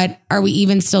 but are we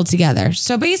even still together?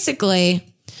 So basically,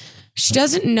 she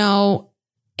doesn't know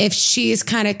if she's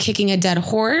kind of kicking a dead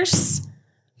horse.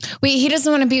 Wait, he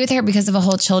doesn't want to be with her because of a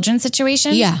whole children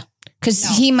situation? Yeah. Because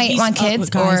he might want kids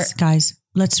Guys,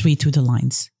 let's read through the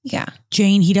lines. Yeah.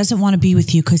 Jane, he doesn't want to be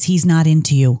with you because he's not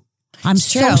into you. I'm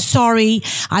so sorry.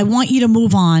 I want you to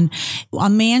move on. A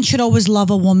man should always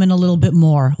love a woman a little bit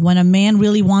more. When a man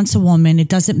really wants a woman, it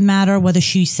doesn't matter whether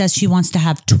she says she wants to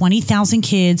have 20,000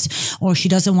 kids or she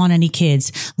doesn't want any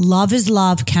kids. Love is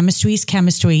love. Chemistry is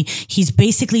chemistry. He's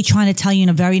basically trying to tell you in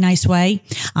a very nice way,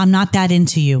 I'm not that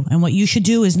into you. And what you should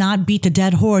do is not beat the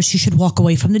dead horse. You should walk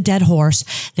away from the dead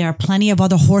horse. There are plenty of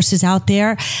other horses out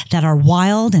there that are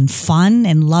wild and fun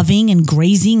and loving and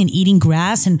grazing and eating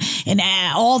grass and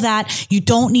all that. You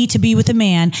don't need to be with a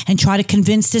man and try to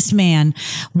convince this man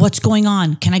what's going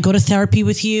on. Can I go to therapy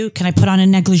with you? Can I put on a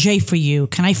negligee for you?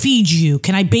 Can I feed you?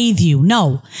 Can I bathe you?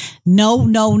 No.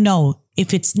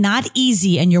 If it's not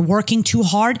easy and you're working too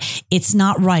hard, it's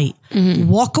not right. Mm-hmm.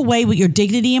 Walk away with your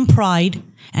dignity and pride.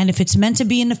 And if it's meant to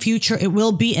be in the future, it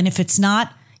will be. And if it's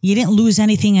not, you didn't lose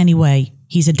anything anyway.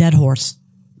 He's a dead horse.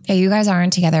 Yeah, you guys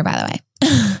aren't together, by the way.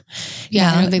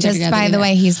 Yeah, I don't think just by the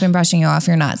way he's been brushing you off,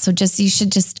 you're not. So you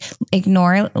should just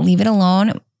ignore, leave it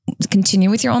alone, continue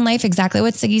with your own life. Exactly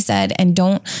what Siggy said, and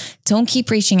don't keep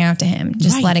reaching out to him.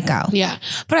 Just let it go. Yeah,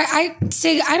 but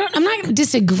I'm not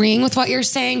disagreeing with what you're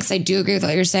saying because I do agree with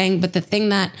what you're saying. But the thing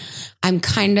that I'm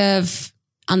kind of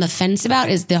on the fence about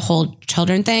is the whole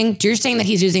children thing. You're saying that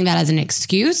he's using that as an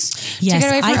excuse to get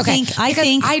away from it? I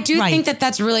think that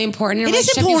that's really important. In a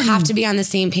relationship, you have to be on the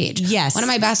same page. Yes. One of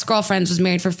my best girlfriends was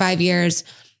married for 5 years.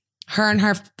 Her and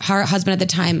her husband at the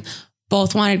time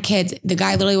both wanted kids. The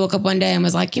guy literally woke up one day and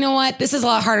was like, you know what? This is a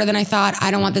lot harder than I thought.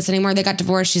 I don't want this anymore. They got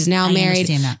divorced. She's now married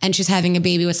and she's having a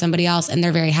baby with somebody else and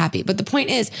they're very happy. But the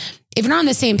point is, if you're not on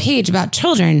the same page about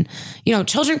children,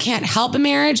 children can't help a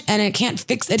marriage and it can't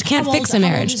fix a marriage. How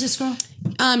old is this girl?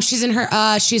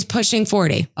 She's pushing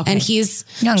 40 and he's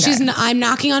younger. I'm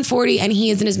knocking on 40 and he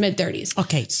is in his mid 30s.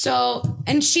 Okay. So,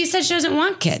 and she said she doesn't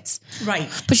want kids. Right.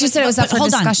 But she said it was up for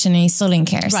discussion and he still didn't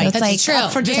care. Right. So it's That's true.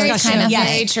 For Very discussion. true. Yes.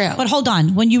 Very true. But hold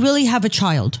on. When you really have a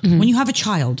child,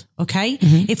 okay?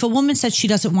 Mm-hmm. If a woman says she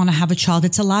doesn't want to have a child,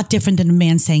 it's a lot different than a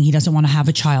man saying he doesn't want to have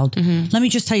a child. Mm-hmm. Let me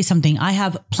just tell you something. I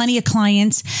have plenty of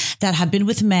clients that have been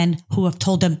with men who have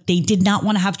told them they did not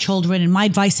want to have children. And my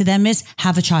advice to them is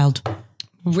have a child.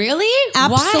 Really?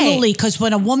 Absolutely. Because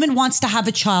when a woman wants to have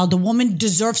a child, the woman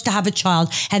deserves to have a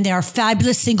child. And there are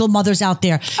fabulous single mothers out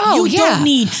there. Oh, you don't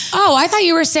need. Oh, I thought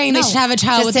you were saying they should have a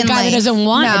child with a guy that doesn't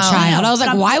want a child. I was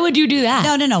like, why would you do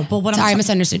that? No. But I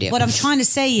misunderstood you. What I'm trying to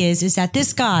say is that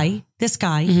this guy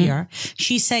here,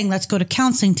 she's saying, let's go to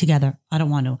counseling together. I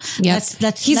don't want to. Yes.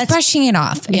 He's brushing it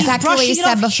off. Exactly what you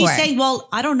said before. She's saying, well,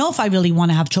 I don't know if I really want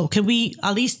to have children. Can we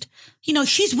at least,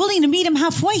 she's willing to meet him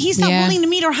halfway. He's not willing to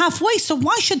meet her halfway. So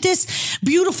why should this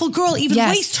beautiful girl even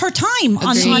waste her time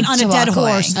on a dead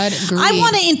horse? I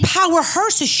want to empower her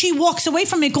so she walks away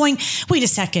from it going, wait a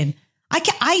second.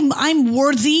 I'm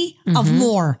worthy of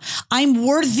more. I'm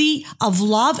worthy of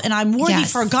love, and I'm worthy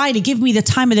for a guy to give me the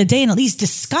time of the day and at least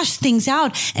discuss things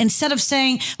out instead of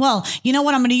saying, well, you know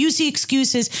what? I'm going to use the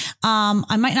excuses.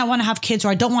 I might not want to have kids, or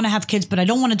I don't want to have kids, but I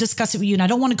don't want to discuss it with you, and I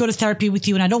don't want to go to therapy with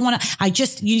you, and I don't want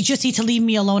to. You just need to leave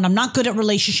me alone. I'm not good at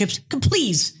relationships.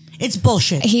 Please, it's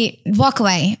bullshit. He walk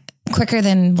away quicker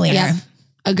than later. Yeah.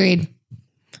 Agreed.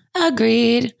 All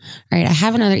right, I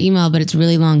have another email, but it's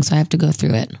really long, so I have to go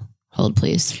through it. Hold,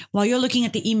 please. While you're looking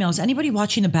at the emails, anybody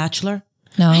watching The Bachelor?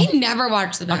 No. I never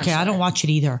watched The Bachelor. Okay, I don't watch it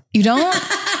either. You don't?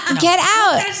 Get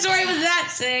out. What kind of story was that,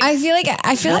 Sig? I feel like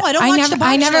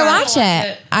I never watch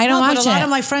it. I don't watch it. A lot of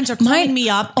my friends are calling me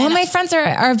up. All my friends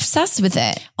are obsessed with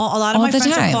it. A lot of my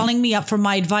friends are calling me up for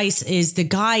my advice is the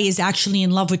guy is actually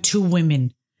in love with two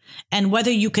women. And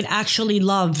whether you could actually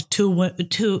love two.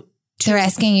 They're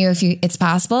asking you if it's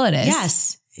possible. It is.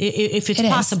 Yes. If it's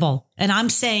possible. And I'm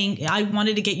saying I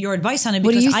wanted to get your advice on it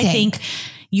because I think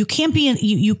you can't be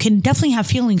you can definitely have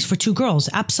feelings for two girls,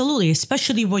 absolutely,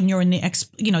 especially when you're in the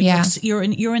you're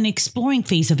in the exploring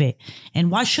phase of it. And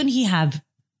why shouldn't he have,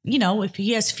 if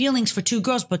he has feelings for two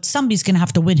girls, but somebody's gonna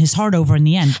have to win his heart over in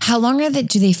the end. How long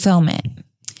do they film it?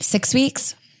 6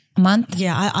 weeks? A month?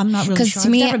 Yeah, I'm not really sure.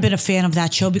 I've never been a fan of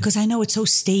that show because I know it's so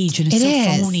staged and it's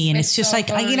so phony, and it's just so like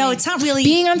it's not really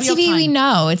being on TV. time. We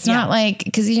know it's not like,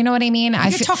 because you know what I mean.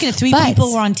 You're talking to three people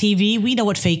who are on TV. We know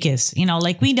what fake is. We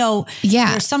know. Yeah,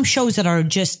 there are some shows that are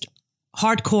just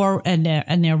hardcore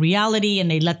and their reality,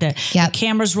 and they let the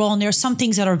cameras roll. And there are some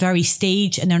things that are very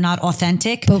staged and they're not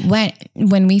authentic. But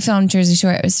when we filmed Jersey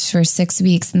Shore, it was for 6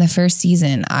 weeks. In the first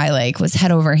season, I was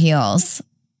head over heels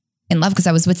in love because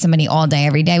I was with somebody all day,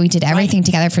 every day. We did everything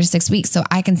together for 6 weeks. So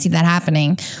I can see that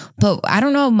happening. But I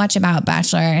don't know much about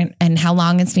Bachelor and how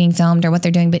long it's being filmed or what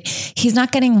they're doing. But he's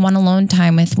not getting one alone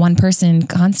time with one person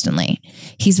constantly.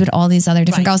 He's with all these other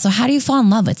different girls. So how do you fall in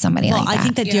love with somebody like that? I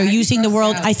think that they're using the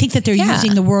word. I think that they're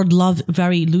using the word love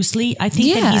very loosely. I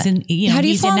think that how do you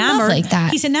he's fall enamored in love like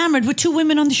that? He's enamored with two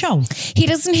women on the show. He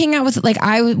doesn't hang out with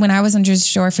when I was on Jersey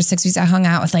Shore for 6 weeks, I hung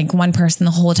out with one person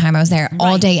the whole time I was there,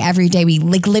 all day, every day. We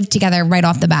lived together right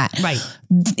off the bat. Right.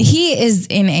 He is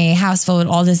in a house full with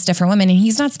all these different women, and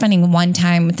he's not spending one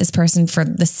time with this person for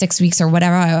the 6 weeks or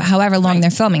whatever, however long they're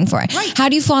filming for. Right. How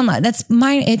do you fall in love?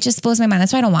 It just blows my mind.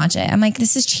 That's why I don't watch it. I'm like,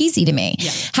 this is cheesy to me.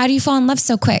 Yeah. How do you fall in love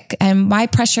so quick? And why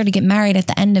pressure to get married at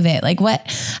the end of it?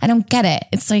 What? I don't get it.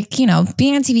 It's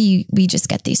being on TV, we just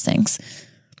get these things.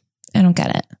 I don't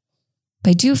get it.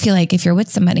 But I do feel like if you're with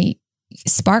somebody,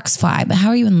 sparks fly, but how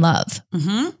are you in love?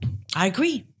 Mm-hmm. I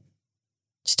agree.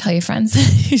 Just tell your friends.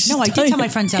 No, I did tell my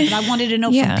friends that, but I wanted to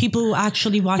know from people who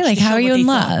actually watch the show. How are you in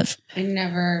love? I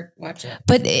never watch it.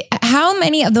 But how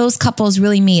many of those couples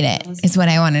really made it is what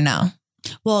I want to know.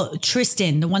 Well,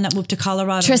 Tristan, the one that moved to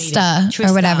Colorado. Trista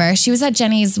or whatever. She was at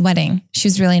Jenny's wedding. She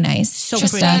was really nice. So Trista.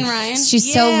 pretty. And Ryan.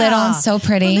 She's so little and so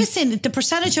pretty. Well, listen, the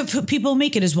percentage of people who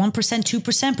make it is 1%,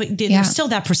 2%, but there's still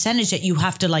that percentage that you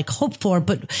have to hope for.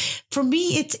 But for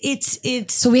me,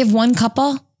 it's. So we have one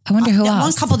couple? I wonder who else.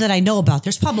 One couple that I know about.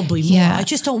 There's probably more. I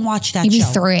just don't watch that Maybe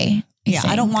show. Maybe 3.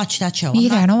 I don't watch that show. Me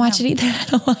either. I don't watch it either. I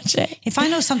don't watch it. If I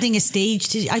know something is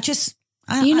staged,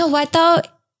 you know what though?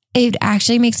 It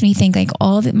actually makes me think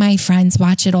all my friends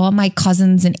watch it, all my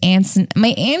cousins and aunts, and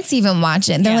my aunts even watch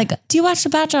it. And they're like, do you watch The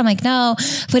Bachelor? I'm like, no.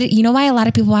 But you know why a lot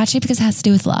of people watch it? Because it has to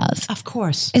do with love. Of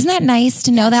course. Isn't that nice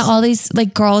to know that all these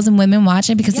girls and women watch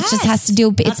it? Because it just has to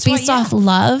do, it's based off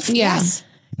love. Yeah. Yes.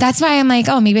 That's why I'm like,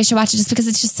 maybe I should watch it just because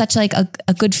it's just such a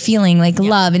good feeling,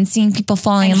 love and seeing people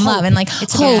falling in love and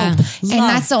it's hope. love. And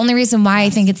that's the only reason why I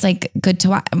think it's good to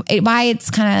watch. Why it's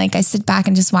kind of I sit back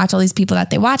and just watch all these people that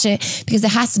they watch it, because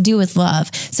it has to do with love.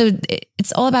 So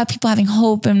it's all about people having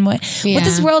hope and what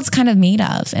this world's kind of made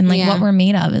of, and what we're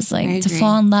made of is to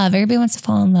fall in love. Everybody wants to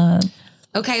fall in love.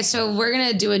 Okay, so we're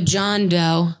gonna do a John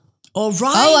Doe. All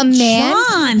right. Oh, a man.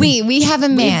 John. We have a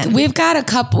man. We've got a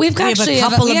couple. We have a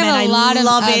couple of men. I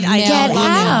love it. I get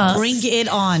out. Bring it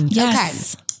on.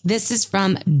 Yes. Okay. This is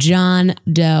from John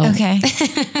Doe. Okay.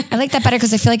 I like that better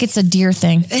because I feel like it's a deer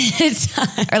thing.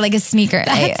 Or a sneaker.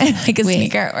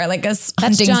 Sneaker or a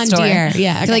hunting John store. Deere.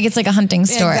 Yeah. I feel like it's a hunting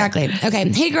store. Exactly.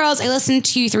 Okay. Hey girls, I listen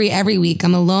to you 3 every week.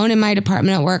 I'm alone in my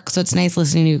department at work, so it's nice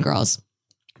listening to you girls.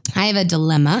 I have a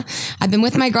dilemma. I've been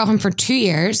with my girlfriend for 2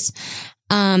 years.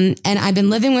 And I've been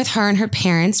living with her and her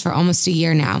parents for almost a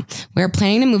year now. We're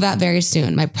planning to move out very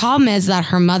soon. My problem is that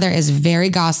her mother is very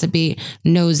gossipy,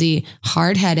 nosy,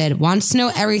 hard-headed, wants to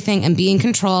know everything and be in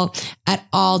control at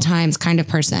all times kind of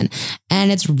person.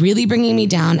 And it's really bringing me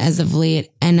down as of late,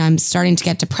 and I'm starting to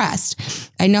get depressed.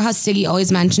 I know how Siggy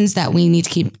always mentions that we need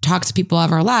to talk to people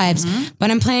of our lives,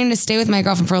 but I'm planning to stay with my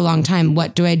girlfriend for a long time.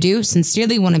 What do I do?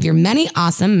 Sincerely, one of your many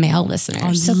awesome male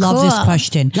listeners. I love this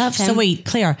question. Love him. So wait,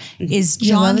 Claire, is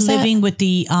John living with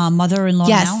the mother-in-law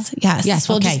now? Yes.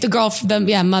 Well, just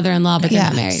the mother-in-law, but they're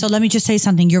not married. So let me just say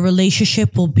something. Your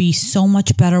relationship will be so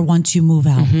much better once you move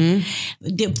out.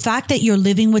 The fact that you're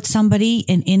living with somebody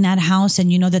in that house,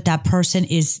 and you know that person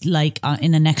is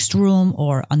in the next room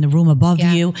or on the room above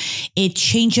you, it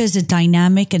changes the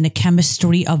dynamic and the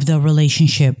chemistry of the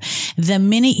relationship. The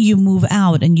minute you move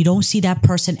out and you don't see that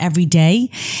person every day,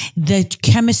 the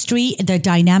chemistry, the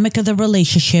dynamic of the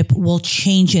relationship will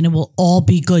change, and it will all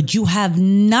be good. You have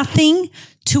nothing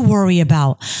to worry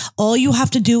about. All you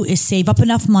have to do is save up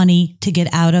enough money to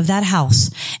get out of that house,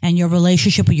 and your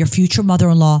relationship with your future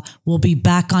mother-in-law will be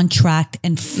back on track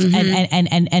and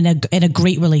a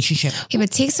great relationship. Yeah,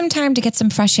 but take some time to get some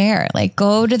fresh air. Like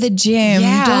go to the gym.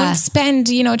 Yeah. Don't spend,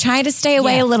 try to stay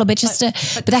away a little bit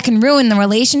but that can ruin the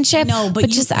relationship. No, but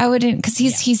I wouldn't, because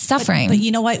he's suffering. But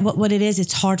you know what it is?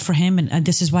 It's hard for him. And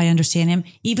this is why I understand him.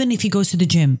 Even if he goes to the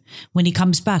gym, when he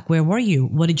comes back, where were you?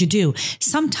 What did you do?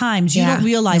 Sometimes you don't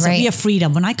realize that we have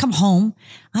freedom. When I come home,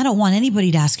 I don't want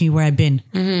anybody to ask me where I've been.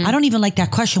 Mm-hmm. I don't even like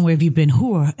that question, where have you been?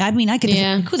 Who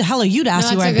the hell are you to ask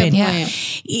me where I've been? Yeah.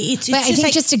 But I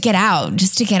think just to get out,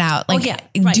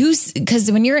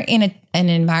 because when you're in an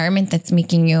environment that's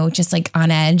making you just like on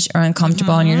edge or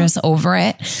uncomfortable and you're just over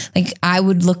it, like I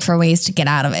would look for ways to get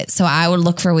out of it. So I would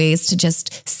look for ways to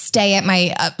just stay at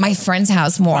my friend's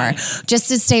house more, just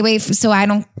to stay away.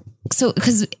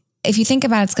 Because if you think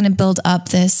about it, it's going to build up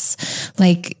this,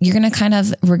 like you're going to kind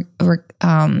of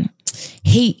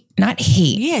not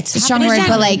hate. Yeah, it's a strong word,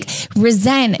 but like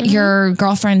resent your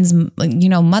girlfriend's,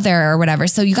 mother or whatever.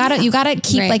 So you gotta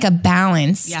keep like a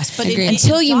balance. Yes, but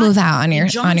until you move out on your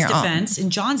own. In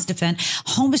John's defense,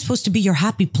 home is supposed to be your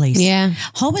happy place. Yeah,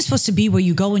 home is supposed to be where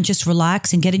you go and just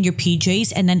relax and get in your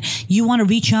PJs, and then you want to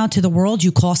reach out to the world.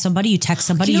 You call somebody, you text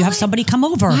somebody, you have somebody come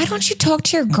over. Why don't you talk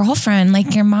to your girlfriend?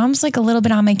 Like your mom's like a little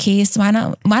bit on my case. Why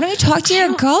don't you talk to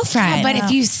your girlfriend? Yeah, but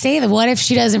if you say that, what if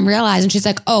she doesn't realize and she's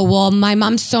like, oh well, my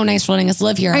mom's so nice for letting us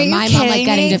live here. My mom like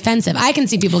getting defensive. I can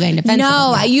see people getting defensive.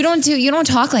 No, you don't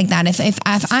talk like that. If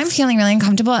I'm feeling really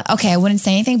uncomfortable, okay, I wouldn't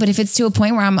say anything. But if it's to a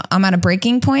point where I'm at a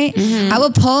breaking point, I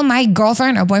would pull my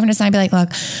girlfriend or boyfriend aside and be like,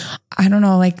 look, I don't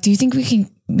know, like, do you think we can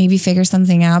maybe figure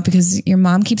something out? Because your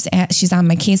mom she's on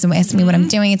my case and asking me what I'm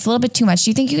doing. It's a little bit too much. Do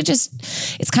you think you could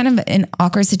it's kind of an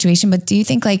awkward situation, but do you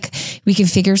think like we can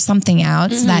figure something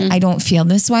out so that I don't feel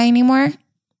this way anymore?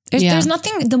 There's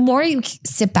nothing. The more you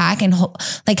sit back and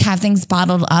like have things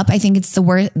bottled up, I think it's the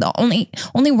worst. The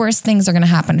only worst things are going to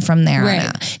happen from there on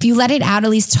out. If you let it out, at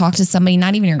least talk to somebody.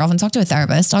 Not even your girlfriend. Talk to a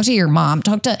therapist. Talk to your mom.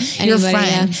 Talk to your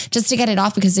friend, just to get it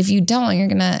off. Because if you don't, you're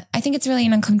gonna. I think it's really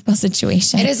an uncomfortable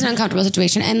situation. It is an uncomfortable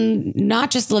situation, and not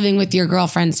just living with your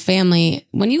girlfriend's family.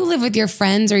 When you live with your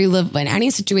friends or you live in any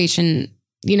situation,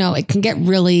 it can get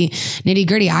really nitty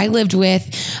gritty. I lived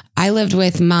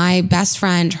with my best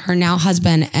friend, her now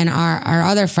husband, and our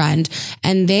other friend,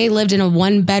 and they lived in a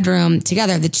 1-bedroom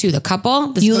together. The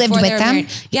couple. You lived with them? Married.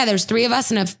 Yeah, there's 3 of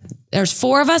us there's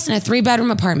 4 of us in a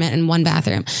 3-bedroom apartment and 1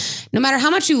 bathroom. No matter how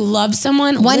much you love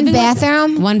someone, one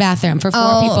bathroom for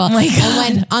 4 people. Oh my God.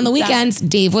 And when on the weekends,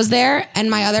 Dave was there and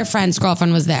my other friend's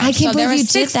girlfriend was there. I can't believe you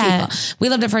did that. People. We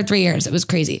lived it for 3 years. It was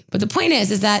crazy. But the point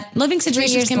is that living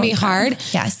situations can be hard.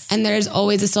 Yes. And there's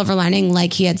always a silver lining,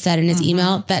 like he had said in his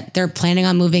email, that they're planning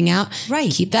on moving out. Right.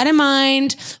 Keep that in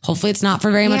mind. Hopefully it's not for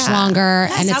very much longer,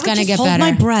 and it's going to get better. Hold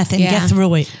my breath and get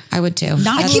through it. I would too.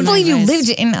 I can't believe you lived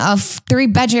in a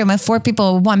 3-bedroom with 4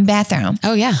 people, 1 bathroom.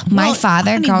 Oh yeah. My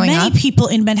father growing up. Many people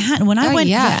in Manhattan. When I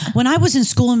when I was in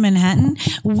school in Manhattan,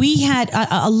 we had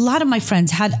a lot of my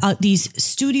friends had these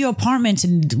studio apartments,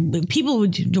 and people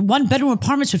would 1-bedroom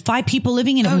apartments with 5 people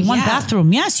living in it with 1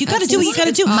 bathroom. Yes, you got to do what you got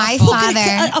to do. My Who father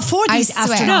can afford these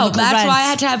astronomical that's rents? why I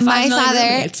had to have 5 million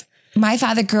roommates. My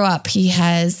father grew up. He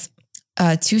has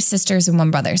 2 sisters and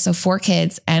 1 brother. So 4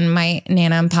 kids, and my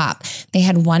Nana and Pop, they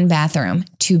had 1 bathroom,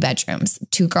 2 bedrooms,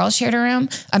 2 girls shared a room.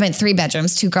 3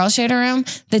 bedrooms, 2 girls shared a room.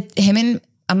 Him and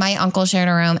my uncle shared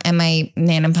a room, and my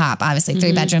Nana and Pop, obviously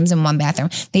 3 bedrooms and 1 bathroom.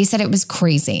 They said it was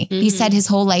crazy. He said his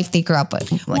whole life they grew up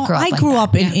with. I grew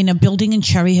up in a building in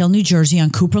Cherry Hill, New Jersey, on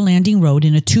Cooper Landing Road,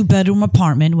 in a 2-bedroom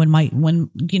apartment. When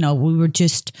we were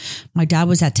my dad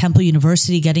was at Temple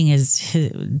University getting his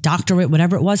doctorate,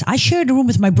 whatever it was. I shared a room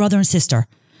with my brother and sister.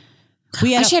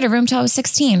 I shared a room till I was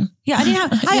 16. Yeah, I didn't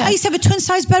have. I used to have a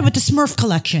twin-size bed with the Smurf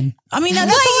collection. I mean,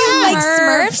 that's you like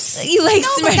Smurfs? You like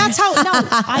Smurfs? But that's how. No,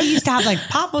 I used to have like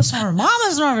Papa Smurf, Mama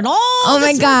Smurf, and all. Oh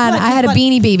my God, I had a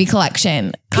Beanie Baby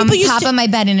collection on top of my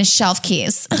bed in a shelf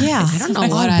case. Yeah, I don't know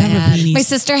what I had. My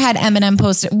sister had Eminem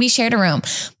poster. We shared a room.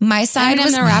 My side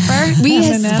was the rapper. We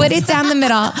split it down the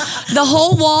middle. The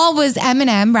whole wall was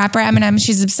Eminem, rapper Eminem.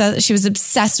 She was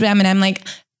obsessed with Eminem. Like.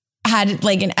 Had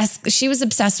like she was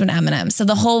obsessed with Eminem. So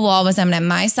the whole wall was Eminem.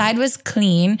 My side was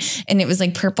clean, and it was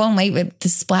like purple and white with the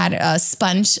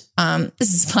sponge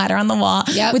splatter on the wall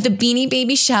with the Beanie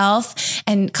Baby shelf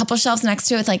and a couple shelves next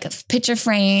to it with like picture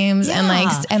frames and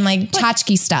like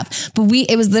tchotchke stuff. But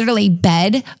it was literally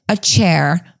bed, a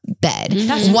chair, bed,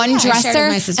 Mm-hmm. one I shared with my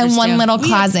dresser sisters and one too. little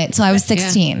closet till I was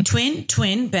 16.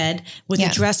 Twin bed with Yeah.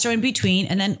 a dresser in between,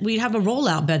 and then we'd have a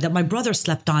rollout bed that my brother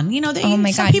slept on. You know, Oh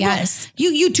my some God, people, yes.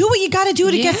 You do what you got to do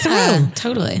to get through.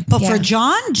 Totally. But Yeah. for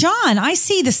John, I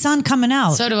see the sun coming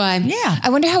out. So do I. Yeah. I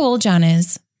wonder how old John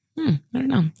is. I don't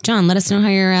know. John, let us know how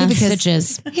your stitch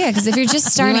is. Yeah, because if you're just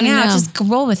starting wanna out, know. just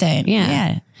roll with it. Yeah.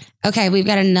 Yeah. Okay, we've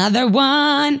got another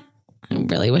one. I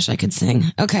really wish I could sing.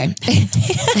 Okay.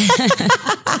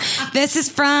 This is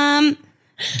from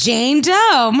Jane Doe.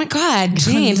 Oh my God,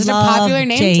 Jane. Such a Love popular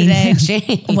name Jane. today.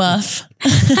 Jane. Woof.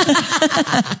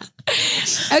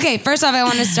 Okay, first off, I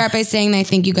want to start by saying that I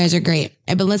think you guys are great.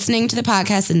 I've been listening to the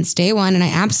podcast since day one, and I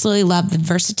absolutely love the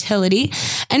versatility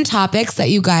and topics that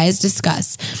you guys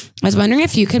discuss. I was wondering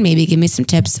if you could maybe give me some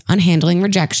tips on handling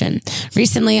rejection.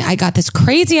 Recently, I got this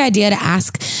crazy idea to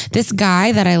ask this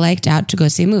guy that I liked out to go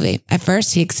see a movie. At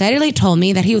first, he excitedly told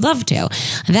me that he would love to,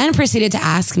 then proceeded to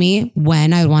ask me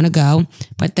when I would want to go,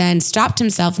 but then stopped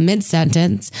himself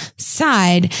mid-sentence,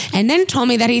 sighed, and then told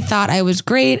me that he thought I was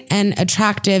great and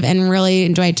attractive and really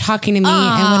enjoyed talking to me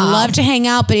and would love to hang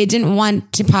out, but he didn't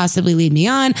want to possibly lead me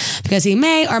on because he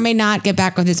may or may not get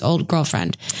back with his old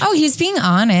girlfriend. Oh, he's being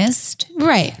honest.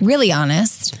 Right. Really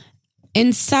honest.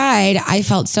 Inside, I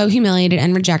felt so humiliated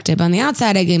and rejected. But on the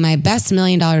outside, I gave my best $1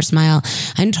 million smile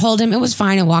and told him it was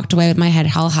fine and walked away with my head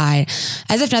held high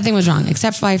as if nothing was wrong,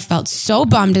 except for I felt so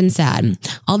bummed and sad.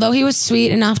 Although he was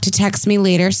sweet enough to text me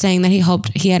later saying that he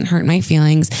hoped he hadn't hurt my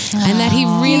feelings and that he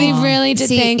really did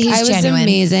See, think he's I was genuine.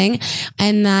 amazing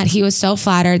and that he was so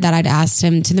flattered that I'd asked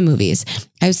him to the movies.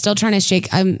 I was still trying to shake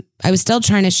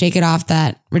it off,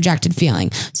 that rejected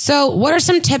feeling. So what are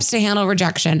some tips to handle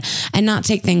rejection and not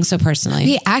take things so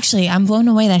personally? I'm blown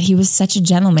away that he was such a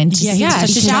gentleman. Yeah,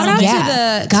 shout out to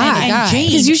the guy. Jane,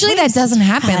 Because usually that doesn't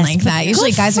happen Yes, like but that. Usually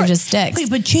good guys for- are just dicks. Wait,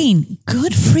 but Jane,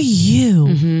 good for you.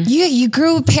 You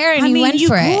grew a pair and you went for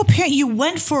grew it. a pair, you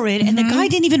went for it, and the guy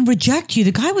didn't even reject you.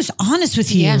 The guy was honest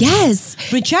with you. Yeah. Yes.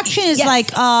 Rejection is Yes.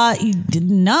 like,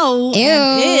 no,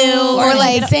 Ew. Or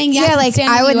like saying yes yeah, and like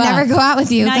standing I would you never up. go out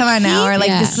with you. Now, Come on now. Or like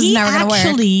this is he never gonna work.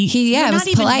 actually- It you're was not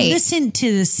even polite. listen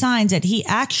to the signs that he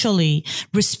actually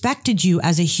respected you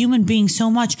as a human being so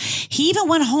much. He even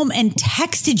went home and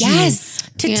texted Yes.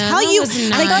 you to Yeah, tell that you was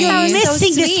nice. like I thought you're that was so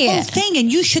missing this sweet. whole thing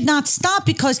and you should not stop.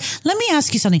 Because let me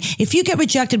ask you something: if you get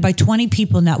rejected by 20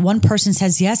 people and that one person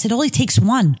says yes, it only takes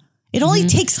one. It only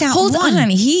takes that Hold one. on.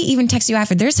 He even texted you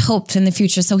after. There's hope in the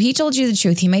future. So he told you the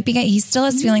truth. He might be. He still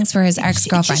has feelings for his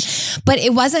ex-girlfriend, but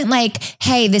it wasn't like,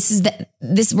 hey, this.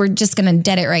 We're just gonna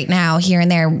dead it right now, here and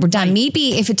there. We're done.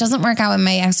 Maybe if it doesn't work out with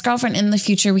my ex-girlfriend in the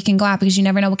future, we can go out because you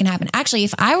never know what can happen. Actually,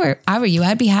 if I were you,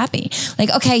 I'd be happy.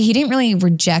 Like, okay, he didn't really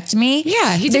reject me.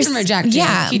 Yeah, he didn't reject you.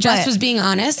 Yeah, He just but- was being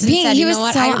honest. And Being- said, he you was know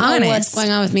what? so I don't know what's honest.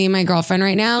 going on with me and my girlfriend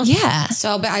right now. Yeah.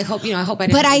 So, but I hope, I hope I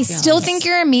didn't. But hurt I your still feelings. think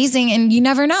you're amazing, and you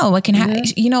never know what can happen.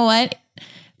 You know what?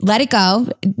 Let it go.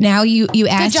 Now you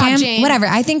asked job, him. Jane. Whatever.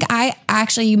 I think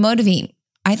you motivate.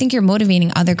 I think you're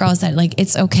motivating other girls that like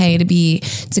it's okay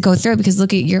to go through, because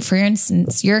look at for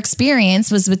instance, your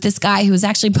experience was with this guy who was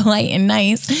actually polite and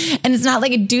nice, and it's not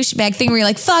like a douchebag thing where you're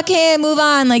like, fuck him, move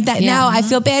on, like that. Yeah. No, I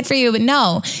feel bad for you, but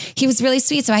no, he was really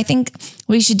sweet. So I think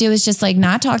what you should do is just like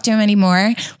not talk to him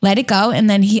anymore, let it go, and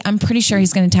then I'm pretty sure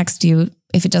he's going to text you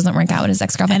if it doesn't work out with his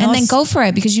ex-girlfriend, and then go for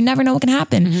it, because you never know what can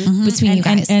happen between you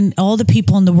guys. And all the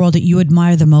people in the world that you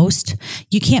admire the most,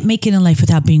 you can't make it in life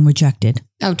without being rejected.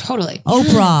 Oh, totally.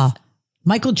 Oprah,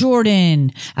 Michael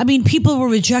Jordan. I mean, people were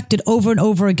rejected over and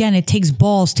over again. It takes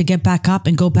balls to get back up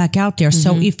and go back out there.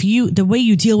 So the way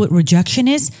you deal with rejection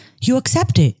is you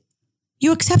accept it.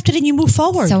 You accept it and you move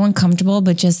forward. So uncomfortable,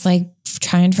 but just like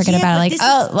try and forget about it. but Like, this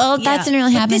oh, is- well, that yeah, didn't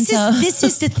really but happen. This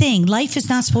is the thing. Life is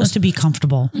not supposed to be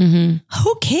comfortable.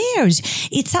 Who cares?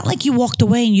 It's not like you walked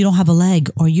away and you don't have a leg,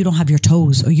 or you don't have your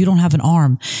toes, or you don't have an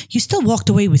arm. You still walked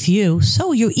away with you.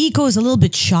 So your ego is a little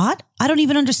bit shot. I don't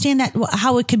even understand that,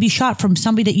 how it could be shot from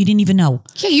somebody that you didn't even know.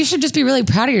 Yeah, you should just be really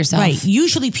proud of yourself. Right.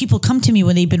 Usually people come to me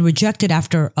when they've been rejected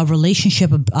after a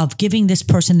relationship of giving this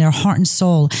person their heart and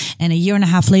soul. And a year and a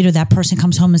half later, that person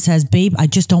comes home and says, babe, I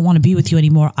just don't want to be with you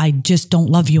anymore. I just don't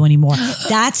love you anymore.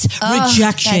 That's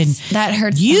rejection. that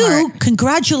hurts the You heart.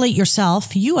 congratulate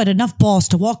yourself. You had enough balls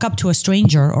to walk up to a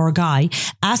stranger or a guy,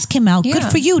 ask him out. Good Yeah.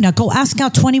 for you. Now go ask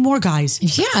out 20 more guys.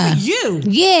 Yeah. Good for you.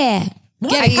 Yeah. I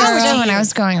Get used power to to when you. I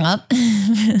was growing up.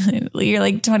 You're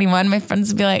like 21. My friends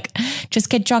would be like, just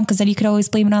get drunk because then you could always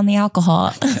blame it on the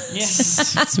alcohol.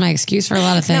 That's my excuse for a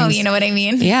lot of things. No, you know what I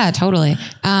mean? Yeah, totally.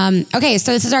 Okay,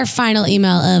 so this is our final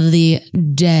email of the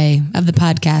day of the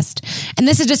podcast. And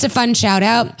this is just a fun shout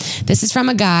out. This is from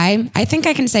a guy. I think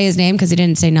I can say his name because he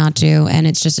didn't say not to, and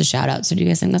it's just a shout out. So do you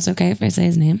guys think that's okay if I say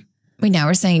his name? Wait, now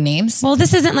we're saying names? Well,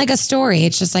 this isn't like a story.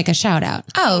 It's just like a shout out.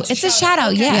 Oh, it's a shout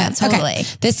out. Yeah, totally. Okay.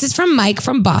 This is from Mike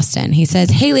from Boston. He says,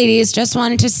 "Hey ladies, just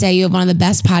wanted to say you have one of the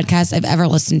best podcasts I've ever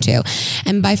listened to,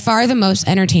 and by far the most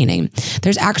entertaining.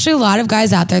 There's actually a lot of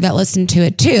guys out there that listen to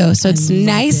it too, so it's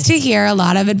nice to hear a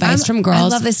lot of advice from girls.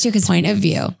 I love this too because point of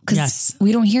view. Yes.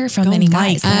 We don't hear from Go many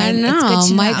Mike. guys. I It's know, good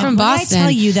to Mike know. from Boston. I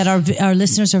tell you that our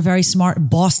listeners are very smart.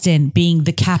 Boston being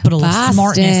the capital of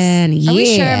smartness. Boston, yeah. Are we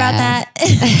sure about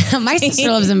that? My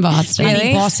sister lives in Boston.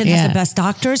 Honey, Boston Yeah. has the best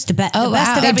doctors. The best.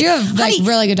 wow. They do have, like,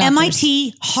 really good doctors.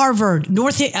 MIT, Harvard,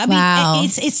 North. I Wow. mean,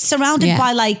 it's surrounded Yeah.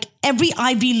 by like every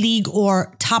Ivy League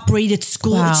or top rated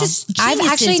school. It's just I've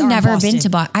geniuses actually are in never been Boston. to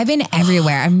Boston. I've been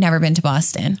everywhere. I've never been to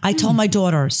Boston. I told my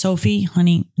daughter, Sophie,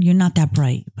 honey, you're not that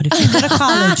bright, but if you go to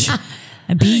college.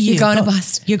 And be you. You're going to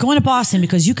Boston. You're going to Boston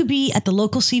because you could be at the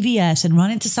local CVS and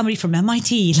run into somebody from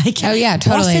MIT. Like, Oh, yeah,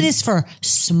 totally. Boston is for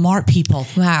smart people.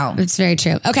 Wow. It's very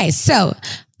true. Okay, so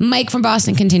Mike from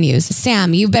Boston continues.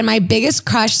 Sam, you've been my biggest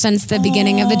crush since the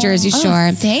beginning of the Jersey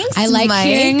Shore. thanks, I like Mike.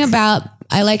 hearing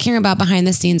about behind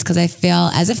the scenes because I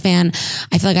feel as a fan,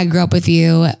 I feel like I grew up with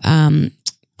you.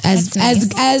 As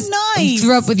Nice.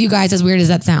 grew up with you guys, as weird as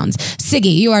that sounds.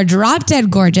 Siggy, you are drop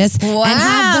dead gorgeous and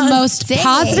have the Wow, most Siggy.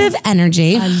 positive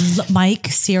energy. Mike,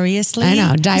 seriously? I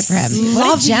know, die for him.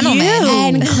 What a gentleman.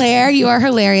 And Claire, you are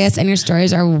hilarious and your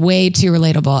stories are way too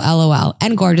relatable. LOL.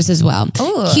 And gorgeous as well.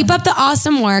 Ooh. Keep up the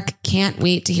awesome work. Can't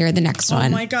wait to hear the next one.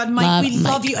 Oh my God, Mike, we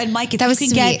love you. And Mike, if That you was can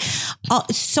sweet.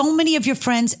 get so many of your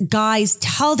friends, guys,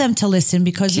 tell them to listen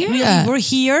because Yeah. really, we're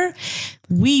here.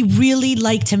 We really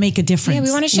like to make a difference. Yeah,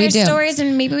 we want to share We do. stories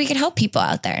and maybe we could help people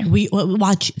out there. We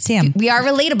watch, Sam. We are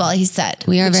relatable, he said.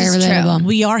 We are which very is true. relatable.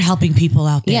 We are helping people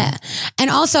out there. Yeah. And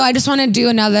also, I just want to do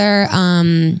another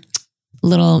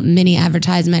little mini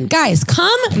advertisement. Guys,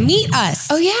 come meet us.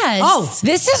 Oh, yes. Oh,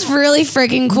 This is really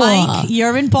freaking cool. Mike,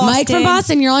 you're in Boston. Mike from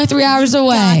Boston, you're only 3 hours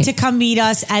away. Got to come meet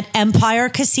us at Empire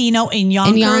Casino in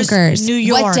Yonkers, New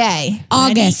York. What day?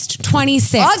 August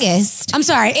 26th. August. I'm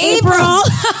sorry, April.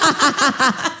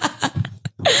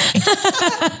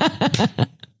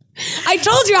 I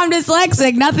told you I'm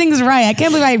dyslexic. Nothing's right. I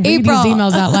can't believe I read April. these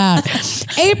emails out loud.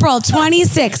 April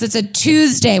 26th. It's a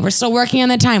Tuesday. We're still working on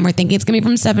the time. We're thinking it's going to be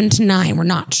from 7 to 9. We're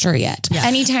not sure yet.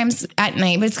 Anytime's at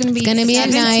night, but it's going to be gonna be at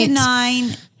 7 night. to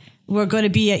 9. We're going to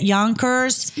be at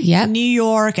Yonkers, Yep. New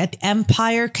York, at the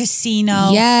Empire Casino.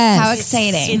 Yes. How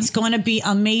exciting. It's going to be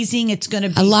amazing. It's going to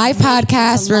be A live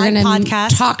podcast. We're going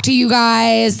to talk to you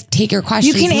guys, take your You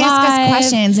questions. can ask live. us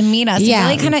questions and meet us. Yeah.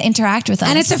 Really kind of interact with us.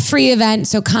 And it's a free event,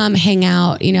 so come hang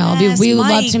out. You know, Yes, we would love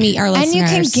Mike. to meet our and listeners. you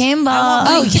can gamble.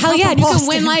 Oh, Mike, hell come yeah. from You can Boston.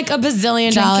 win like $1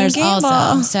 bazillion Drink and gamble.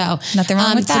 also. So Nothing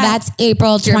wrong with So that. that's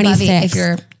April If you're above 26th. if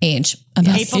your age.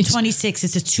 Above April age. 26th.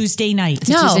 It's a Tuesday night.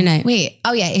 No, Tuesday night. wait.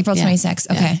 Oh yeah, April 26th.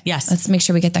 Okay. Yes. Let's make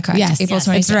sure we get that correct. Yes, April 26th.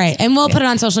 that's right. And we'll put it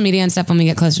on social media and stuff when we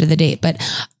get closer to the date. But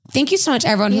thank you so much,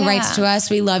 everyone who Yeah. writes to us.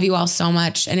 We love you all so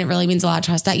much. And it really means a lot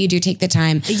to us that you do take the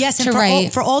time Yes, and to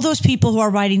write. for all those people who are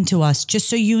writing to us, just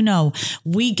so you know,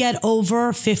 we get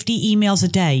over 50 emails a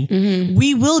day.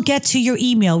 We will get to your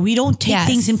email. We don't take Yes.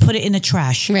 things and put it in the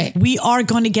trash. Right. We are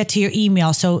going to get to your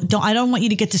email. So I don't want you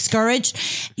to get discouraged.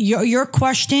 Your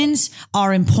questions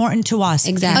are important to us.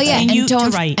 Exactly. Oh yeah, And you to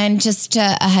don't write. and just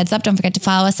a heads up, don't forget to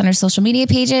follow us on our social media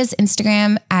pages: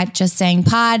 Instagram at Just Saying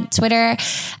Pod, Twitter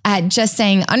at Just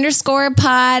Saying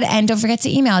 _pod, and don't forget to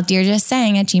email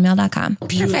dearjustsaying@gmail.com.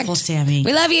 Beautiful, Sammy.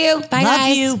 We love you. Bye, Love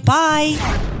guys. you.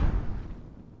 Bye.